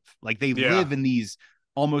guys live. Like they live in these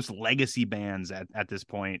almost legacy bands at this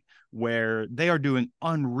point where they are doing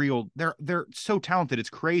unreal. They're so talented, it's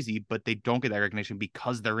crazy, but they don't get that recognition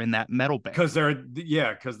because they're in that metal band. Because they're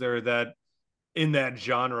that in that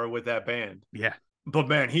genre with that band. Yeah. But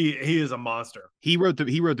man, he is a monster. He wrote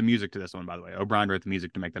the music to this one, by the way. O'Brien wrote the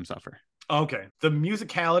music to Make Them Suffer. Okay. The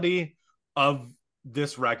musicality of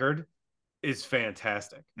this record is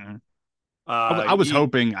fantastic. I was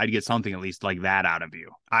hoping I'd get something at least like that out of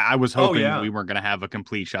you. I was hoping we weren't going to have a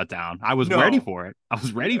complete shutdown. I was ready for it. I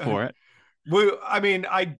was ready for it. Well, I mean,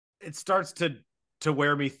 it starts to to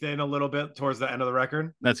wear me thin a little bit towards the end of the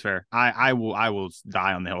record. That's fair. I will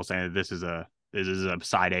die on the hill saying that this is a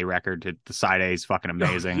side A record. The side A is fucking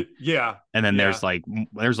amazing. Yeah. And then yeah.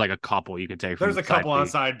 there's like a couple you could take from There's a couple on B.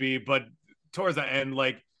 side B, but towards the end,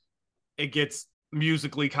 like it gets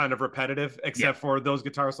musically kind of repetitive, except for those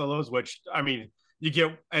guitar solos, which I mean, you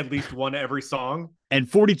get at least one every song. And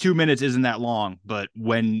 42 minutes isn't that long, but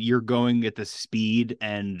when you're going at the speed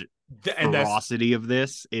and ferocity of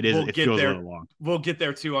this, it feels a little long. We'll get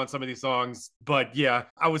there too on some of these songs. But yeah,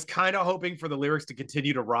 I was kind of hoping for the lyrics to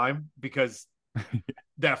continue to rhyme because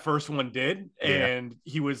that first one did, and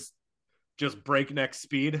he was just breakneck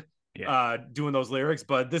speed doing those lyrics.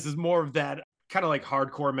 But this is more of that kind of like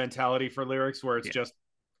hardcore mentality for lyrics where it's just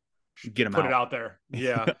get them put it out there.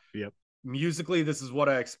 Yeah. Yep. Musically, this is what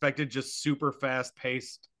I expected, just super fast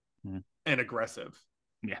paced and aggressive.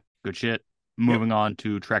 Yeah, good shit. Moving on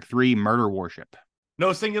to track 3, Murder Worship.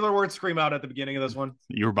 No singular word scream out at the beginning of this one.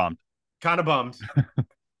 You were bummed. Kind of bummed.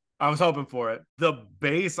 I was hoping for it. The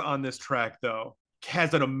bass on this track, though,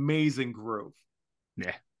 has an amazing groove.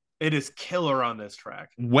 Yeah. It is killer on this track.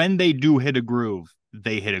 When they do hit a groove,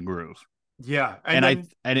 they hit a groove. Yeah. And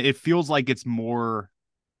it feels like it's more...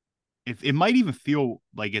 It might even feel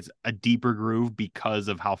like it's a deeper groove because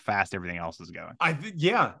of how fast everything else is going.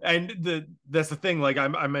 And that's the thing. Like I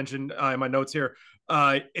mentioned in my notes here,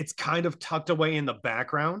 it's kind of tucked away in the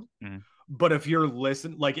background. But if you're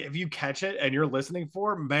if you catch it and you're listening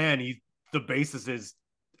for, man, the bassist is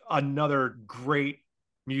another great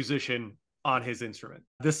musician on his instrument.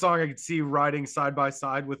 This song I could see riding side by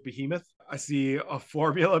side with Behemoth. I see a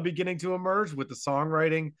formula beginning to emerge with the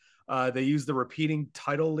songwriting. They use the repeating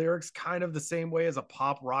title lyrics kind of the same way as a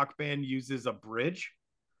pop rock band uses a bridge.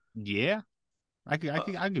 Yeah, I'll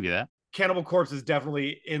give you that. Cannibal Corpse is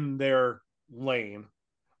definitely in their lane,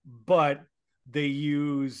 but they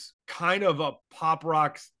use kind of a pop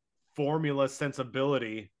rock formula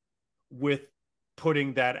sensibility with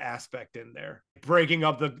putting that aspect in there, breaking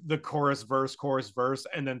up the chorus, verse,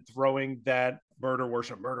 and then throwing that murder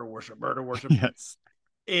worship. Yes.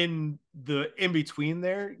 In between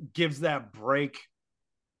there gives that break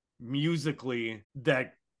musically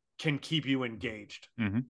that can keep you engaged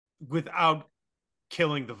without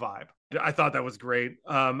killing the vibe. I thought that was great.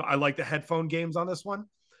 I like the headphone games on this one.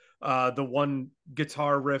 The one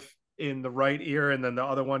guitar riff in the right ear and then the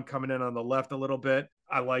other one coming in on the left a little bit.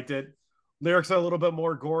 I liked it. Lyrics are a little bit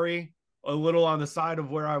more gory, a little on the side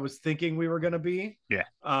of where I was thinking we were going to be. Yeah.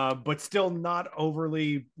 But still not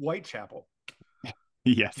overly Whitechapel.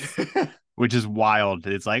 Yes. Which is wild.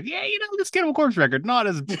 It's like, this Cannibal Corpse record, not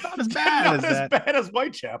as bad as that. Bad as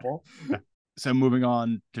Whitechapel. So moving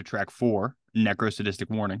on to track 4, Necrosadistic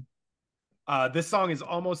Warning. This song is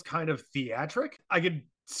almost kind of theatric. I could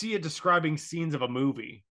see it describing scenes of a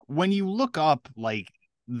movie. When you look up like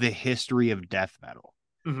the history of death metal,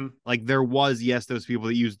 like there was, those people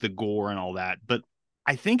that used the gore and all that, but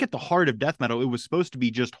I think at the heart of death metal, it was supposed to be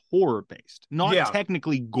just horror based, not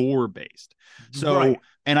technically gore based. So,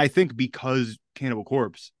 and I think because Cannibal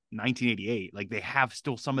Corpse, 1988, like they have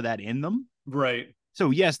still some of that in them. Right. So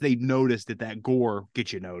yes, they noticed that gore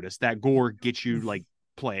gets you noticed. That gore gets you like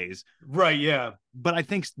plays. Right. Yeah. But I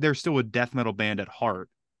think they're still a death metal band at heart,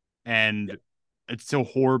 and it's still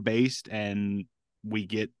horror based, and we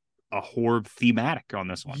get a horror thematic on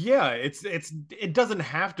this one. Yeah. It doesn't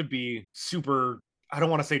have to be super. I don't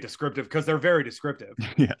want to say descriptive because they're very descriptive.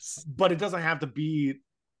 Yes. But it doesn't have to be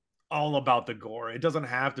all about the gore. It doesn't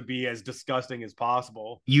have to be as disgusting as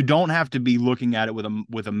possible. You don't have to be looking at it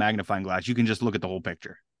with a magnifying glass. You can just look at the whole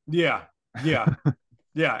picture. Yeah. Yeah.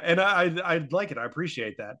 Yeah. And I like it. I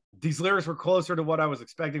appreciate that. These lyrics were closer to what I was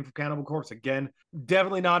expecting from Cannibal Corpse. Again,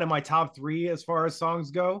 definitely not in my top 3 as far as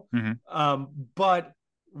songs go. But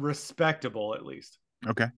respectable at least.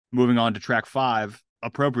 Okay. Moving on to track 5.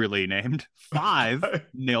 Appropriately named 5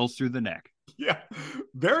 Nails Through the Neck. Yeah,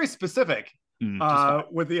 very specific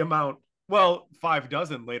with the amount. Well, 5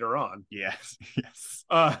 dozen later on. Yes.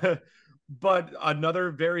 But another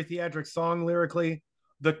very theatric song lyrically.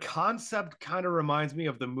 The concept kind of reminds me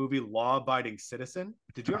of the movie Law Abiding Citizen.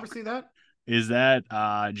 Did you ever see that? Is that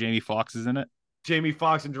Jamie Foxx is in it? Jamie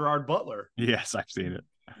Foxx and Gerard Butler. Yes, I've seen it.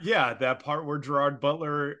 Yeah, that part where Gerard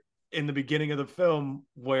Butler in the beginning of the film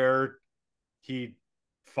where he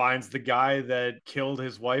finds the guy that killed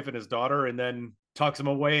his wife and his daughter and then tucks him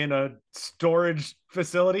away in a storage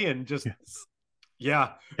facility and just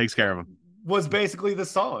takes care of him. Was basically the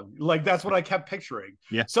song. Like that's what I kept picturing.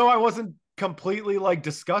 Yeah. So I wasn't completely like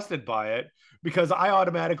disgusted by it because I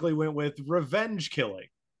automatically went with revenge killing,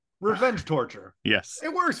 revenge torture. Yes.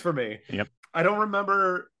 It works for me. Yep. I don't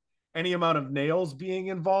remember any amount of nails being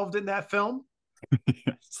involved in that film.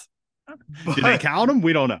 Yes. But, Did they count them?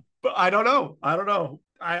 We don't know. but I don't know.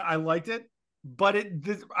 I liked it, but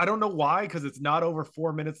I don't know why, because it's not over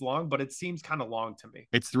 4 minutes long, but it seems kind of long to me.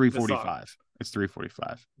 It's 3:45. It's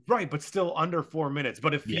 3:45. Right, but still under 4 minutes.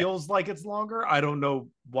 But it feels like it's longer. I don't know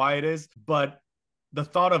why it is, but the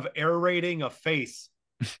thought of aerating a face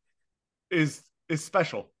is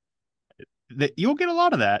special. That you'll get a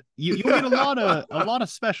lot of that. You'll get a lot of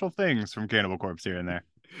special things from Cannibal Corpse here and there.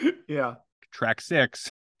 Yeah. Track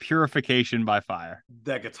 6, Purification by Fire.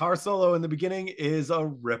 That guitar solo in the beginning is a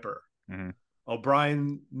ripper. Mhm.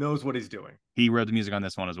 O'Brien knows what he's doing. He wrote the music on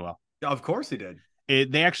this one as well. Of course he did.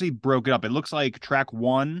 They actually broke it up. It looks like track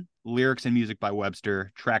 1, lyrics and music by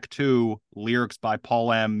Webster. Track 2, lyrics by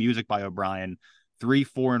Paul M., music by O'Brien. 3,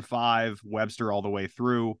 4, and 5, Webster all the way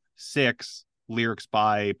through. 6, lyrics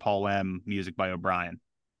by Paul M., music by O'Brien.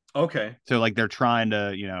 Okay. So like they're trying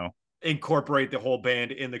to, Incorporate the whole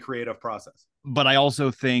band in the creative process. but I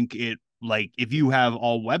also think it, like, if you have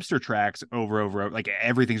all Webster tracks over, like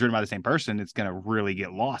everything's written by the same person, it's going to really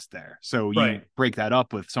get lost there. So you break that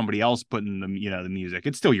up with somebody else putting the music.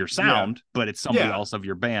 It's still your sound, but it's somebody else of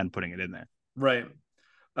your band putting it in there. Right.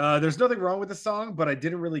 There's nothing wrong with the song, but I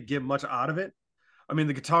didn't really get much out of it. I mean,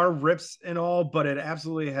 the guitar rips and all, but it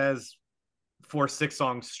absolutely has 6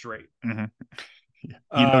 songs straight. Mm-hmm. You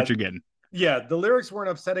know what you're getting. Yeah, the lyrics weren't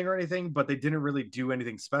upsetting or anything, but they didn't really do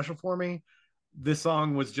anything special for me. This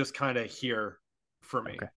song was just kind of here for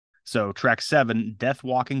me. Okay. So track 7, Death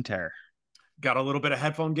Walking Terror. Got a little bit of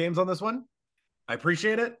headphone games on this one. I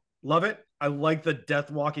appreciate it. Love it. I like the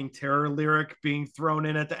Death Walking Terror lyric being thrown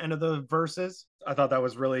in at the end of the verses. I thought that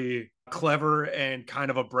was really clever and kind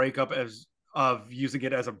of a breakup of using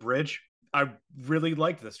it as a bridge. I really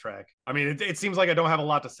liked this track. I mean, it seems like I don't have a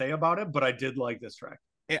lot to say about it, but I did like this track.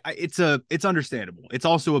 It's understandable. It's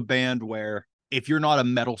also a band where if you're not a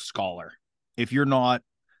metal scholar, if you're not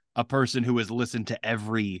a person who has listened to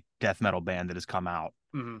every death metal band that has come out,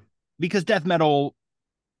 because death metal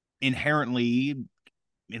inherently,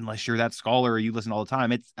 unless you're that scholar or you listen all the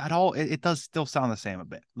time, it does still sound the same a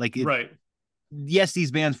bit. Like, right. Yes,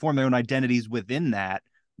 these bands form their own identities within that,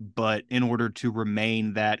 but in order to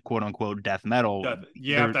remain that quote unquote death metal,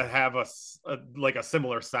 you have to have a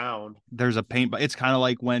similar sound. There's a paint, but it's kind of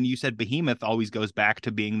like when you said Behemoth always goes back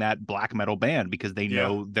to being that black metal band because they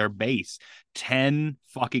know their base. 10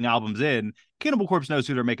 fucking albums in, Cannibal Corpse knows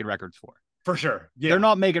who they're making records for. For sure. Yeah. They're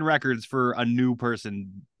not making records for a new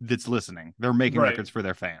person that's listening. They're making records for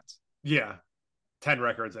their fans. Yeah. 10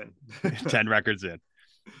 records in. 10 records in.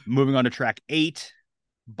 Moving on to track 8,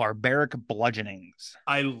 Barbaric Bludgeonings.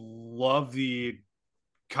 I love the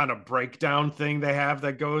kind of breakdown thing they have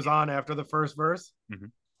that goes on after the first verse.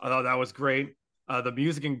 I thought that was great. The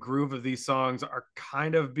music and groove of these songs are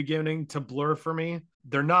kind of beginning to blur for me.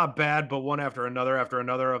 They're not bad, but one after another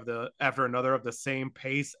of the same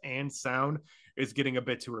pace and sound is getting a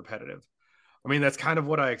bit too repetitive. I mean, that's kind of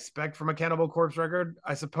what I expect from a Cannibal Corpse record,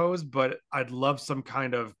 I suppose, but I'd love some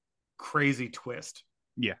kind of crazy twist.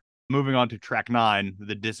 Yeah. Moving on to track 9,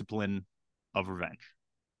 The Discipline of Revenge.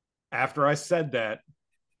 After I said that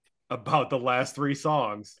about the last 3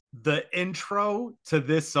 songs, the intro to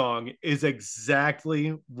this song is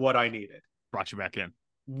exactly what I needed. Brought you back in.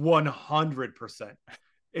 100%.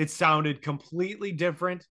 It sounded completely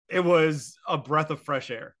different. It was a breath of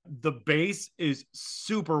fresh air. The bass is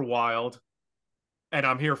super wild, and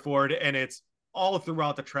I'm here for it. And it's all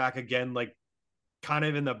throughout the track again, like kind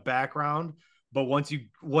of in the background. But once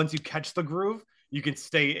you catch the groove, you can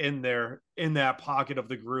stay in there in that pocket of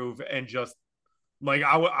the groove and just like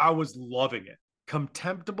I was loving it.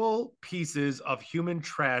 Contemptible pieces of human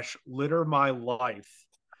trash litter my life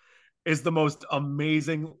is the most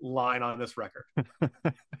amazing line on this record.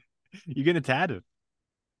 You get a tattoo.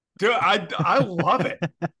 Dude, I love it.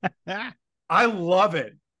 I love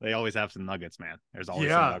it. They always have some nuggets, man. There's always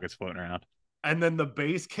some nuggets floating around. And then the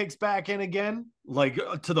bass kicks back in again, like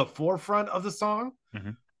to the forefront of the song.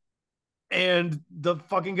 And the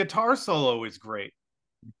fucking guitar solo is great.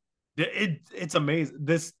 It's amazing.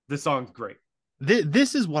 This song's great.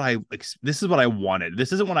 This is what I wanted.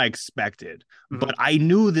 This isn't what I expected, but I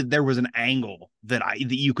knew that there was an angle that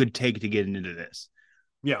you could take to get into this.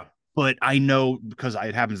 Yeah. But I know, because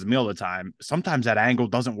it happens to me all the time, sometimes that angle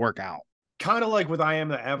doesn't work out. Kind of like with I Am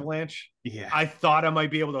the Avalanche. Yeah. I thought I might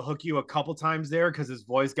be able to hook you a couple times there because his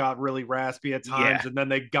voice got really raspy at times. And then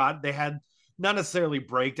they had not necessarily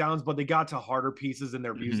breakdowns, but they got to harder pieces in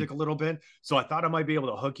their music a little bit. So I thought I might be able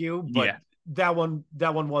to hook you, but that one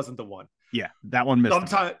wasn't the one. Yeah, that one missed.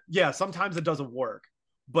 Sometimes it doesn't work.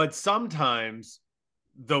 But sometimes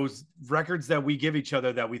those records that we give each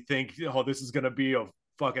other that we think, oh, this is going to be a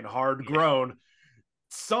fucking hard groan,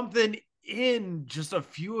 something in just a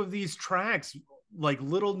few of these tracks, like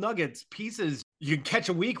little nuggets, pieces, you catch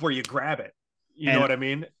a week where you grab it. You know what I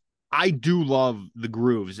mean? I do love the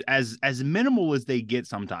grooves as minimal as they get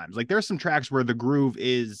sometimes. Like there's some tracks where the groove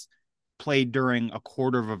is played during a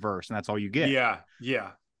quarter of a verse and that's all you get.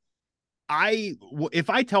 Yeah. If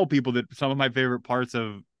I tell people that some of my favorite parts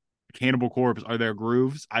of Cannibal Corpse are their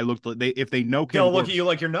grooves, I look if they know Cannibal They'll look Corpse, at you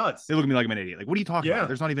like you're nuts. they look at me like I'm an idiot. Like, what are you talking about?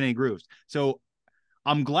 There's not even any grooves. So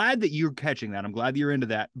I'm glad that you're catching that. I'm glad that you're into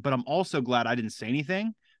that, but I'm also glad I didn't say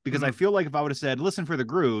anything because I feel like if I would have said, listen for the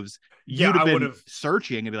grooves, you'd have been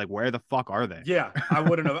searching and be like, where the fuck are they? Yeah, I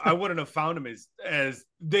wouldn't have found them as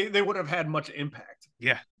they wouldn't have had much impact.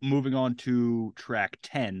 Yeah. Moving on to track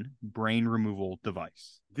 10, Brain Removal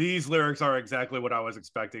Device. These lyrics are exactly what I was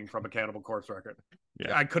expecting from a Cannibal Corpse record.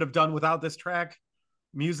 Yeah. I could have done without this track.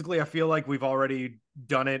 Musically, I feel like we've already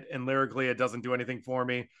done it, and lyrically, it doesn't do anything for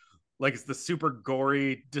me. Like it's the super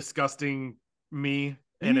gory, disgusting me,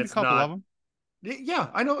 and it's a couple of them. Yeah,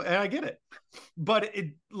 I know, and I get it, but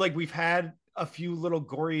it like we've had a few little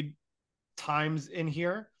gory times in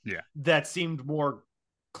here, that seemed more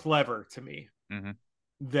clever to me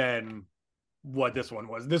than what this one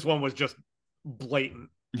was. This one was just blatant.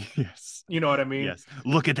 Yes, you know what I mean. Yes,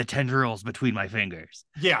 look at the tendrils between my fingers.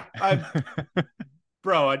 Yeah,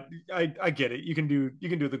 bro, I get it. You can do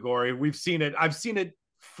the gory. We've seen it. I've seen it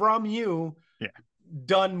from you. Yeah,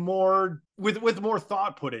 done more with more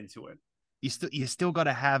thought put into it. You still got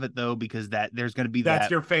to have it though, because there's going to be that's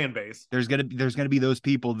your fan base. There's going to be those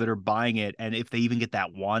people that are buying it, and if they even get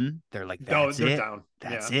that one, they're like, that's it. Down.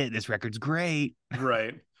 That's it. This record's great.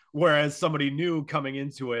 Right. Whereas somebody new coming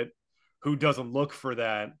into it who doesn't look for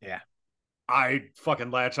that, I fucking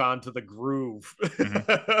latch on to the groove.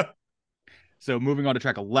 So moving on to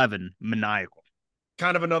track 11, Maniacal.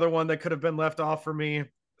 Kind of another one that could have been left off for me.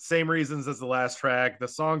 Same reasons as the last track. The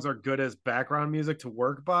songs are good as background music to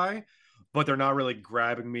work by, but they're not really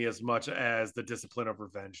grabbing me as much as the Discipline of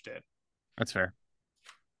Revenge did. That's fair.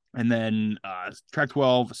 And then track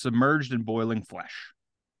 12, Submerged in Boiling Flesh.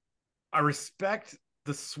 I respect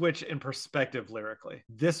the switch in perspective lyrically.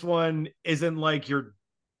 This one isn't like you're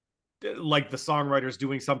like the songwriter's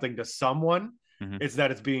doing something to someone. It's that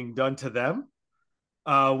it's being done to them,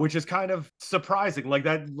 which is kind of surprising. Like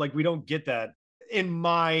that, like we don't get that in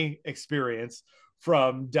my experience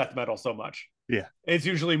from death metal so much. Yeah. It's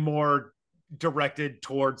usually more directed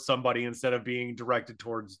towards somebody instead of being directed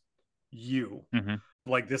towards you.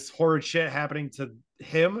 Like this horrid shit happening to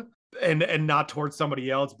him and not towards somebody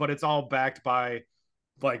else, but it's all backed by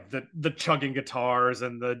like the chugging guitars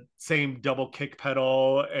and the same double kick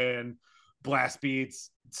pedal and blast beats.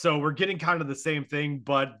 So we're getting kind of the same thing,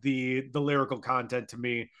 but the lyrical content, to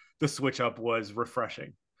me, the switch up was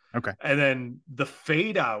refreshing. Okay. And then the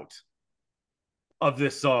fade out of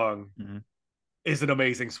this song is an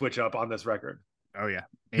amazing switch up on this record. Oh yeah.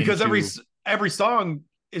 Because every song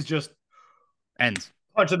is just ends,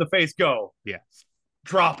 punch in the face, go. Yeah.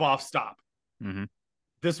 Drop off, stop.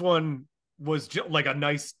 This one was just like a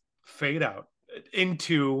nice fade out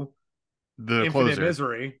into the Infinite closer.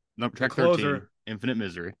 Misery. Nope, track 13, Infinite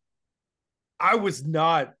Misery. I was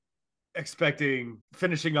not expecting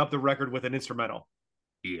finishing up the record with an instrumental.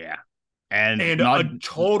 Yeah. And a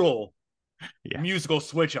total musical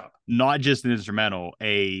switch up. Not just an instrumental,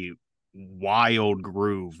 a wild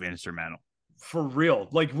groove instrumental. For real.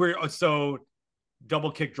 Like so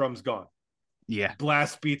double kick drums gone. Yeah.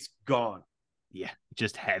 Blast beats gone. Yeah.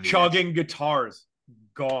 Just heavy. Chugging guitars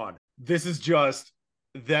gone. This is just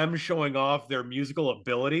them showing off their musical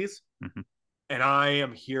abilities. And I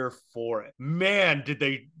am here for it. Man, did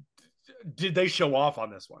they show off on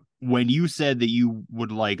this one? When you said that you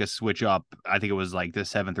would like a switch up, I think it was like the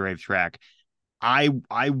 7th or 8th track, I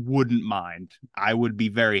wouldn't mind. I would be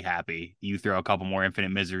very happy you throw a couple more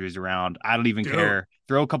Infinite Miseries around. I don't even care.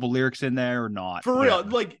 Throw a couple lyrics in there or not. For real.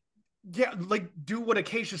 Like, yeah, like do what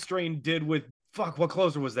Acacia Strain did with what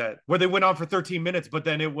closer was that? Where they went on for 13 minutes, but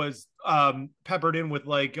then it was peppered in with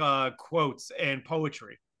like quotes and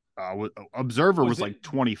poetry. Observer was like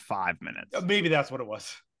 25 minutes. Maybe that's what it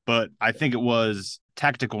was. But I think it was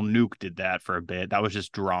Tactical Nuke did that for a bit. That was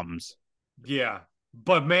just drums. Yeah.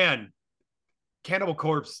 But man, Cannibal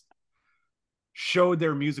Corpse showed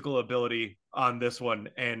their musical ability on this one,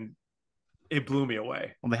 and it blew me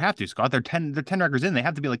away. Well, they have to, Scott. They're 10 records in. They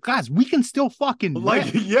have to be like, guys, we can still fucking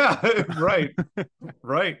like, yeah, right.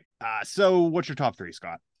 Right. So what's your top 3,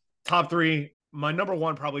 Scott? Top 3. My number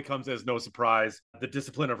 1 probably comes as no surprise. The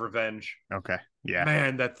Discipline of Revenge. Okay. Yeah.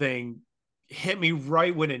 Man, that thing hit me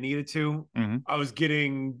right when it needed to. I was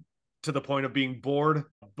getting to the point of being bored,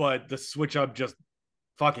 but the switch up just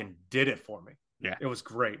fucking did it for me. Yeah. It was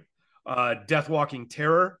great. Death Walking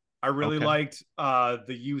Terror. I really liked the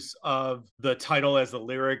use of the title as the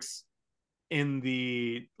lyrics in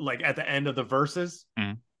the like at the end of the verses.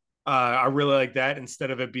 Mhm. I really like that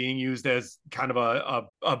instead of it being used as kind of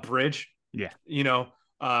a bridge. Yeah. You know,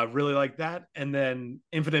 really like that. And then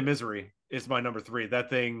Infinite Misery is my number 3. That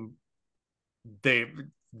thing, they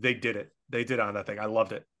did it. They did on that thing. I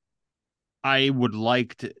loved it. I would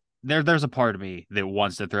like to. There's a part of me that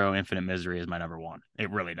wants to throw Infinite Misery as my number 1.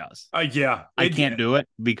 It really does. Yeah, I can't do it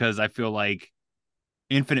because I feel like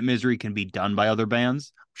Infinite Misery can be done by other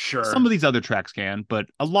bands. Sure. Some of these other tracks can, but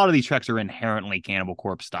a lot of these tracks are inherently Cannibal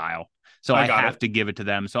Corpse style. So I have to give it to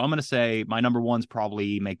them. So I'm going to say my number 1's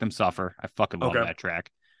probably Make Them Suffer. I fucking love that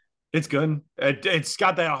track. It's good. It's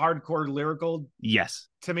got that hardcore lyrical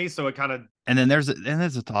to me, so it kind of. And then there's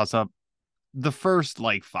a toss up. The first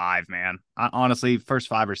like 5, man. Honestly, first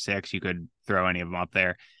 5 or 6, you could throw any of them up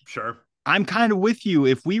there. Sure. I'm kind of with you.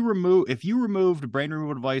 If you removed Brain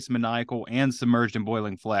Removal Device, Maniacal, and Submerged in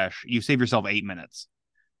Boiling Flesh, you save yourself 8 minutes.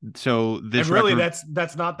 So this and really that's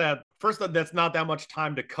not that that's not that much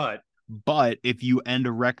time to cut. But if you end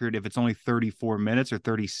a record, if it's only 34 minutes or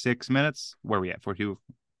 36 minutes, where are we at? 42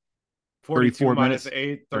 minus minutes,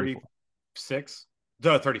 8, 36.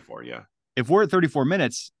 34, yeah. If we're at 34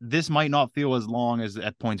 minutes, this might not feel as long as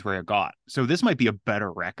at points where it got. So this might be a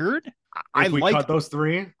better record. If we cut those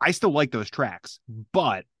 3, I still like those tracks,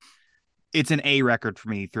 but it's an A record for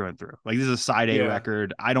me through and through. Like this is a side A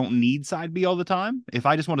record. I don't need side B all the time. If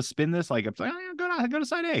I just want to spin this, like I'm like, oh, go to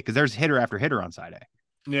side A because there's hitter after hitter on side A.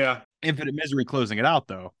 Yeah. Infinite Misery closing it out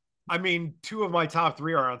though. I mean, 2 of my top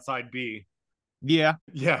 3 are on side B. Yeah.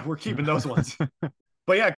 Yeah, we're keeping those ones.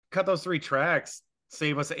 But yeah, cut those 3 tracks.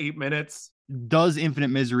 Save us 8 minutes. Does Infinite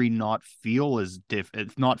Misery not feel as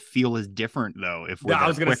different though? If we're I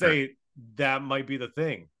was gonna say that might be the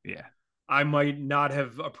thing. Yeah, I might not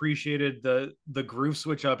have appreciated the groove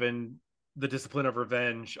switch up in the Discipline of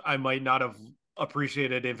Revenge. I might not have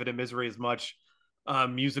appreciated Infinite Misery as much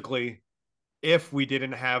musically if we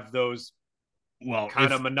didn't have those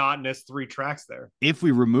kind of monotonous 3 tracks there. If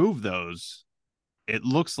we remove those, it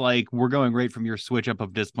looks like we're going right from your switch up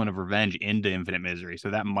of Discipline of Revenge into Infinite Misery.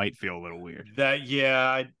 So that might feel a little weird.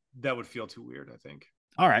 That would feel too weird, I think.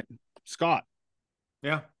 All right. Scott.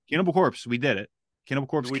 Yeah. Cannibal Corpse. We did it. Cannibal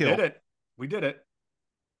Corpse Kill. We did it.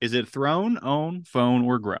 Is it Throne, Own, Phone,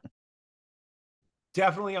 or Grown?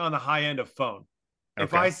 Definitely on the high end of Phone. Okay.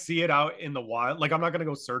 If I see it out in the wild, like I'm not going to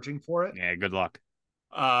go searching for it. Yeah, good luck.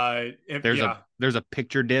 There's a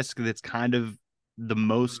picture disc that's kind of the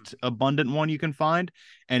most abundant one you can find,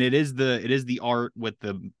 and it is the art with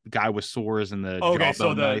the guy with sores and the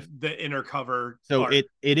knife. The inner cover. So art.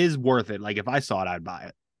 it is worth it. Like if I saw it, I'd buy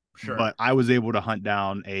it. Sure. But I was able to hunt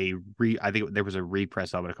down I think there was a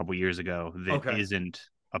repress of it a couple years ago that isn't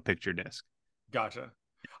a picture disc. Gotcha.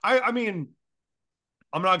 I mean,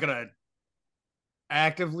 I'm not gonna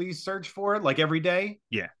actively search for it like every day.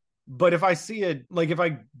 Yeah. But if I see it, like if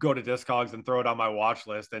I go to Discogs and throw it on my watch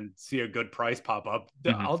list and see a good price pop up,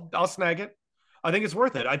 I'll snag it. I think it's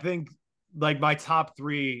worth it. I think like my top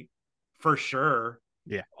 3 for sure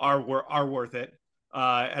are worth it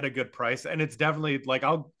at a good price. And it's definitely like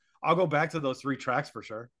I'll go back to those 3 tracks for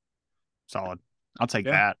sure. Solid. I'll take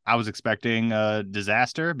that. I was expecting a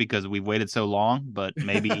disaster because we've waited so long, but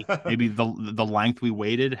maybe the length we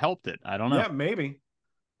waited helped it. I don't know. Yeah, maybe.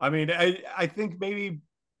 I mean, I think maybe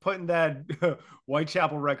putting that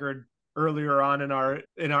Whitechapel record earlier on in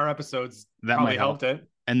our episodes that probably helped it.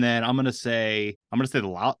 And then I'm gonna say the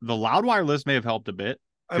Loudwire list may have helped a bit.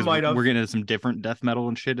 It might have. We're getting into some different death metal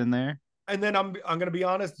and shit in there. And then I'm gonna be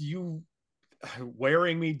honest, you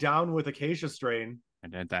wearing me down with Acacia Strain.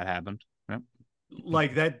 And that happened. Yep.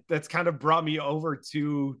 Like that's kind of brought me over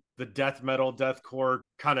to the death metal, deathcore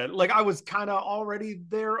kind of like I was kind of already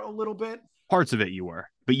there a little bit. Parts of it you were,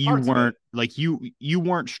 but you weren't like you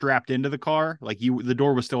weren't strapped into the car. Like the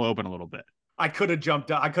door was still open a little bit. I could have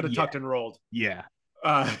jumped out. I could have tucked and rolled. Yeah.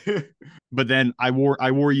 But then I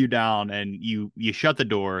wore you down and you shut the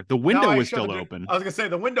door. The window was still open. I was gonna say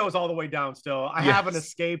the window's all the way down still. I have an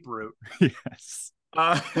escape route. Yes.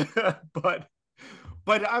 But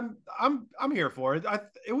I'm here for it.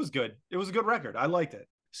 It was good. It was a good record. I liked it.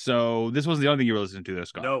 So this wasn't the only thing you were listening to, though,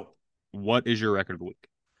 Scott. No. What is your record of the week?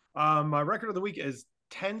 My record of the week is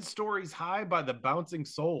 10 Stories High by the Bouncing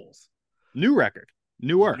Souls. New record.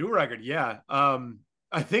 Newer. New record, yeah.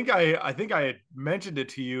 I think I had mentioned it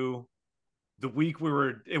to you the week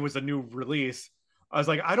it was a new release. I was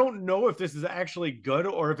like, I don't know if this is actually good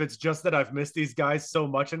or if it's just that I've missed these guys so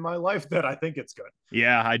much in my life that I think it's good.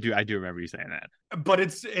 Yeah, I do remember you saying that. But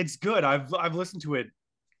it's good. I've listened to it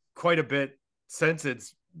quite a bit since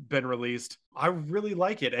it's been released. I really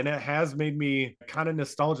like it, and it has made me kind of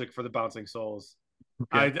nostalgic for the Bouncing Souls.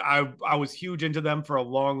 Okay. I was huge into them for a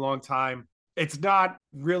long time. It's not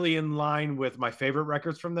really in line with my favorite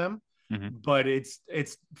records from them, Mhm. but it's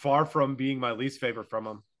far from being my least favorite from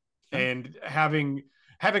them. Okay. And having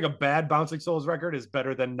a bad Bouncing Souls record is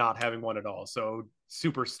better than not having one at all. So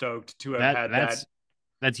super stoked to have had that.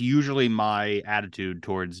 That's usually my attitude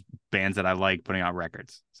towards bands that I like putting out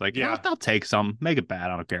records. It's like, Yeah. I'll take some, make it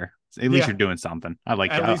bad, I don't care. At least you're doing something. I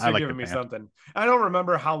like At that. least I you're like giving the me band. something. I don't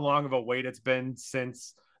remember how long of a wait it's been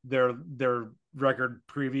since their record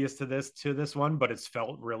previous to this one, but it's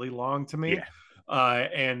felt really long to me. Yeah.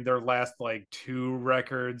 And their last like 2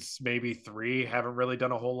 records, maybe 3, haven't really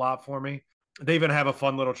done a whole lot for me. They even have a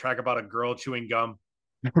fun little track about a girl chewing gum.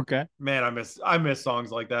 Okay. Man, I miss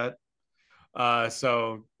songs like that.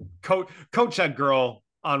 So Coat Check Girl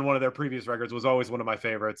on one of their previous records was always one of my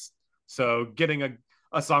favorites. So getting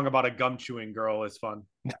a song about a gum chewing girl is fun.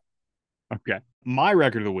 Okay. My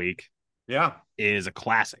record of the week Yeah. is a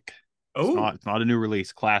classic. Oh, It's not a new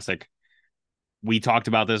release. Classic. We talked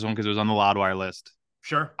about this one because it was on the Loudwire list.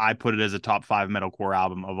 sure. I put it as a top 5 metalcore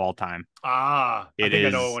album of all time. I think I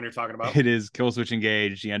know what one you're talking about. It is Killswitch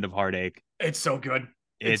Engage, The End of Heartache. It's so good.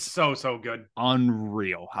 It's so good.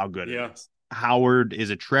 Unreal how good Yeah. it is. Howard is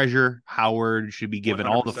a treasure. Howard should be given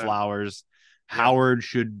all the 100%. flowers. Yeah. Howard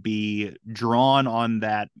should be drawn on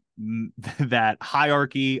that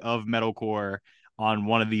hierarchy of metalcore on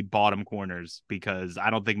one of the bottom corners, because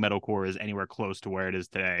I don't think metalcore is anywhere close to where it is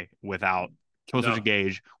today without Killswitch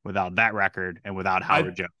Engage, without that record, and without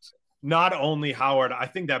Howard Jones. Not only Howard, I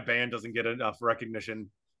think that band doesn't get enough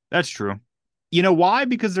recognition. That's true. You know why?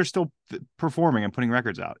 Because they're still performing and putting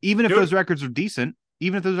records out. Even if those records are decent,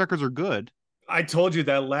 even if those records are good. I told you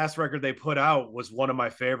that last record they put out was one of my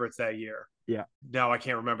favorites that year. Yeah. Now I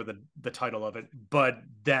can't remember the title of it, but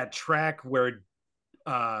that track where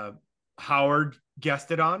Howard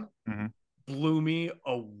guested on blew me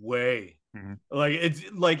away. Like it's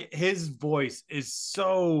like his voice is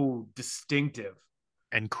so distinctive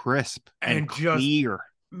and crisp and clear. Just,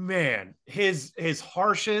 man, his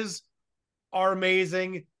harshes are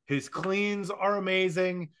amazing. His cleans are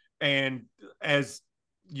amazing. And as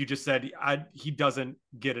you just said, he doesn't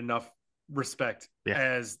get enough respect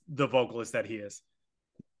as the vocalist that he is.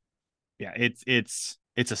 Yeah, it's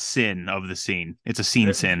a sin of the scene. It's a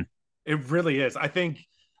sin. It really is. I think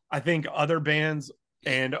other bands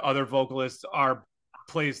and other vocalists are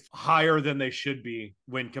placed higher than they should be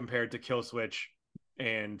when compared to Killswitch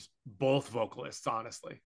and both vocalists,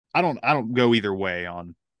 honestly. I don't go either way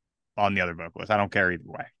on the other vocalist. I don't care either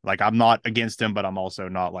way. Like, I'm not against him, but I'm also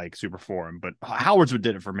not like super for him. But Howard's what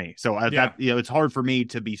did it for me. So that, it's hard for me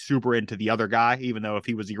to be super into the other guy, even though if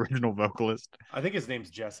he was the original vocalist. I think his name's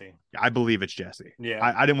Jesse. I believe it's Jesse. Yeah.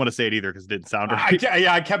 I didn't want to say it either because it didn't sound right.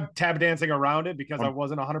 I kept tap dancing around it because I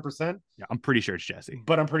wasn't 100%. Yeah, I'm pretty sure it's Jesse.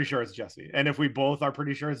 But I'm pretty sure it's Jesse. And if we both are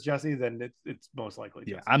pretty sure it's Jesse, then it's most likely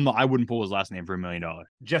Jesse. Yeah, I wouldn't pull his last name for $1 million.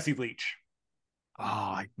 Jesse Leach. Oh,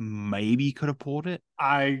 I maybe could have pulled it.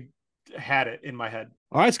 I had it in my head.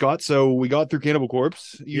 All right, Scott. So we got through Cannibal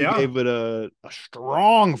Corpse. You gave it a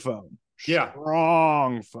strong phone.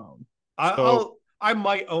 Strong phone. I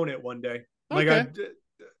might own it one day. Okay.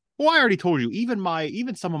 Well, I already told you.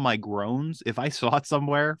 Even some of my groans, if I saw it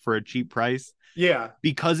somewhere for a cheap price,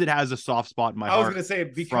 because it has a soft spot in my heart. I was gonna say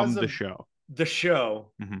because from of the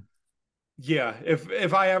show. Yeah,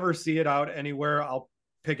 if I ever see it out anywhere, I'll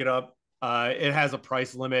pick it up. It has a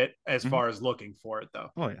price limit as far as looking for it, though.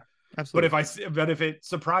 Oh yeah. Absolutely. But if it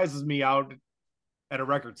surprises me out at a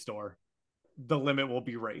record store, the limit will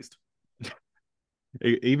be raised.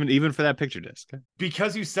 even for that picture disc.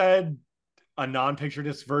 Because you said a non-picture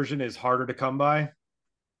disc version is harder to come by.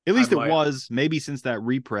 At least it was. Maybe since that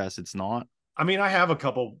repress, it's not. I mean, I have a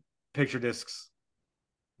couple picture discs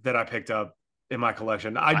that I picked up in my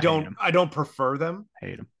collection. I don't prefer them.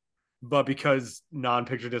 Hate them. But because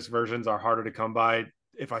non-picture disc versions are harder to come by,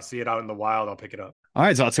 if I see it out in the wild, I'll pick it up. All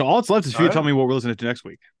right, so all that's left is for you to tell me what we're listening to next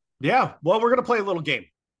week. Yeah, well, we're going to play a little game.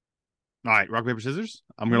 All right, rock, paper, scissors?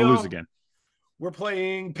 I'm going to lose again. We're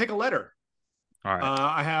playing pick a letter. All right.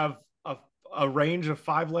 I have a range of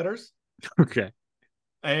 5 letters. Okay.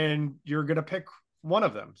 And you're going to pick one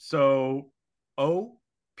of them. So O,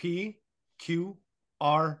 P, Q,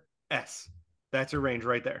 R, S. That's your range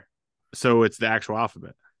right there. So it's the actual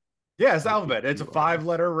alphabet. Yeah, it's the alphabet. It's a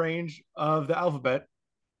 5-letter range of the alphabet.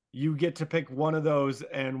 You get to pick one of those,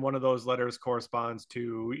 and one of those letters corresponds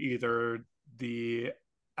to either the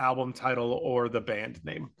album title or the band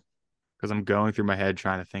name. Because I'm going through my head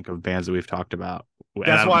trying to think of bands that we've talked about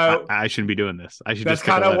That's why I shouldn't be doing this. I should that's just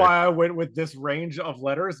pick a kind of letter. why I went with this range of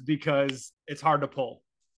letters, because it's hard to pull.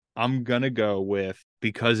 I'm gonna go with,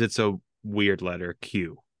 because it's a weird letter,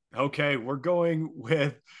 Q. Okay, we're going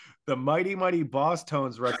with the Mighty Mighty Boss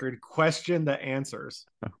Tones record, Question the Answers.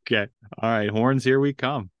 Okay. All right, horns, here we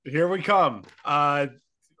come. Here we come. I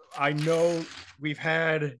know we've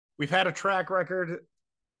had a track record,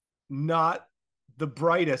 not the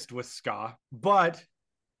brightest with ska, but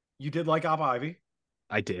you did like Op Ivy.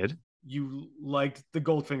 I did. You liked the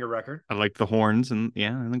Goldfinger record. I liked the horns and the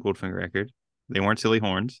Goldfinger record. They weren't silly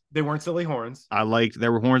horns. They weren't silly horns.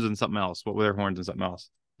 There were horns and something else. What were their horns and something else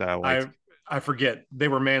that I liked? I forget. They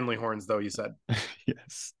were manly horns, though, you said.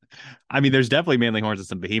 Yes. I mean, there's definitely manly horns and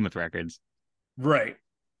some Behemoth records. Right.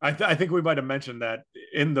 I think we might have mentioned that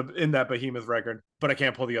in that Behemoth record, but I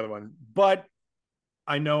can't pull the other one. But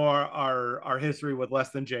I know our history with Less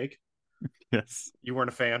Than Jake. Yes. You weren't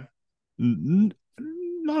a fan?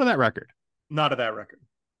 Not of that record. Not of that record.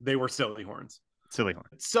 They were silly horns. Silly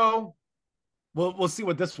horns. So we'll see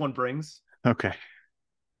what this one brings. Okay.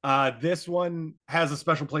 This one has a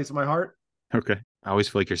special place in my heart. Okay. I always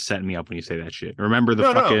feel like you're setting me up when you say that shit. Remember the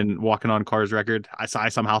fucking Walking on Cars record? I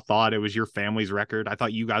somehow thought it was your family's record. I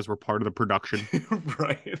thought you guys were part of the production.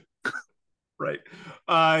 Right. Right.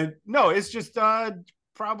 No, it's just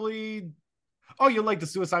probably. Oh, you like the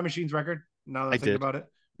Suicide Machines record? Now that I think about it.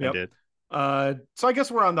 Yep. I did. So I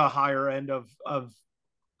guess we're on the higher end of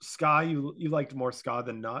ska. You liked more ska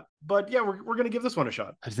than not, but yeah, we're gonna give this one a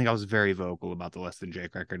shot. I just think I was very vocal about the Less Than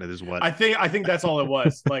Jake record. That is what I think that's all it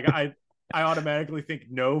was. Like I automatically think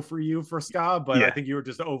no for you for ska, but I think you were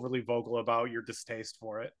just overly vocal about your distaste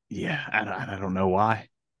for it. Yeah, I don't know why.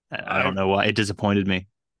 I don't know why. It disappointed me.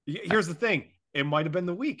 Here's the thing. It might have been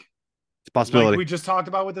the week. It's a possibility. Like we just talked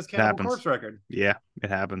about with this Cannibal Corpse record. Yeah, it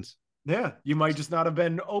happens. Yeah, you might just not have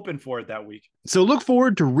been open for it that week. So look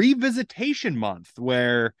forward to Revisitation Month,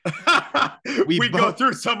 where we go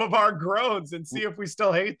through some of our groans and see if we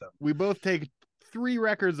still hate them. We both take 3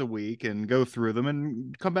 records a week and go through them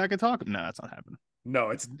and come back and talk. No, that's not happening. No,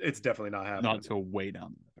 it's definitely not happening. Not until way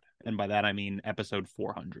down the road. And by that, I mean episode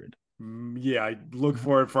 400. Yeah, I look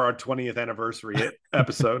forward for our 20th anniversary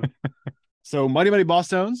episode. So Mighty Mighty Boss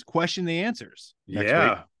Tones, Question the Answers. Next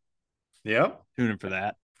week. Yep. Tune in for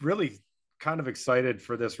that. Really kind of excited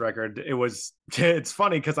for this record. It's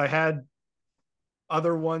funny because I had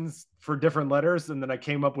other ones for different letters, and then I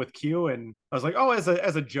came up with Q, and I was like, oh, as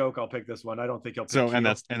a joke, I'll pick this one. I don't think you'll pick Q. And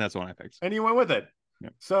that's one I picked. And you went with it. Yeah.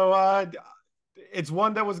 So it's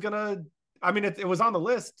one that was gonna, I mean, it was on the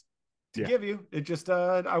list to give you. It just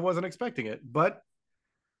I wasn't expecting it, but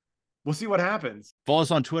we'll see what happens. Follow us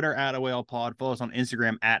on Twitter at AWhalePod. Follow us on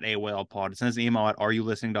Instagram at AWhalePod. Send us an email at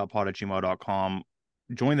areyoulistening.pod@gmail.com.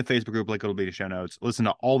 Join the Facebook group, link will be in the show notes. Listen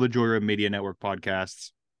to all the Joy Road Media Network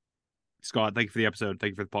podcasts. Scott, thank you for the episode.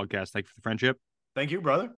 Thank you for the podcast. Thank you for the friendship. Thank you,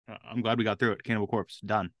 brother. I'm glad we got through it. Cannibal Corpse,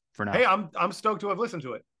 done for now. Hey, I'm stoked to have listened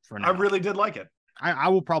to it. For now. I really did like it. I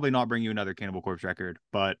will probably not bring you another Cannibal Corpse record,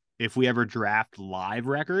 but if we ever draft live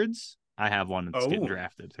records, I have one that's getting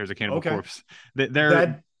drafted. There's a Cannibal Corpse.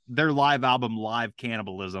 Their live album, Live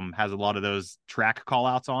Cannibalism, has a lot of those track call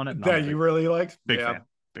outs on it. That you really liked? Big fan.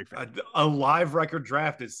 A live record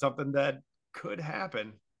draft is something that could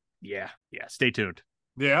happen. Yeah. Stay tuned.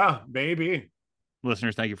 Yeah, maybe.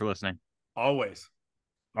 Listeners, thank you for listening. Always.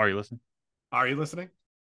 Are you listening? Are you listening?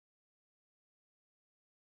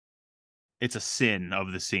 It's a sin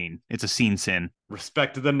of the scene. It's a scene sin.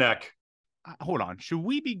 Respect to the neck. Hold on. Should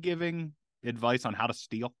we be giving advice on how to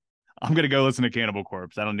steal? I'm going to go listen to Cannibal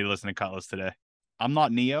Corpse. I don't need to listen to Cutlass today. I'm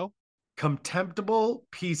not Neo. Contemptible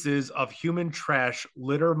pieces of human trash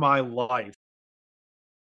litter my life.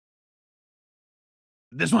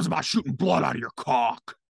 This one's about shooting blood out of your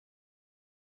cock.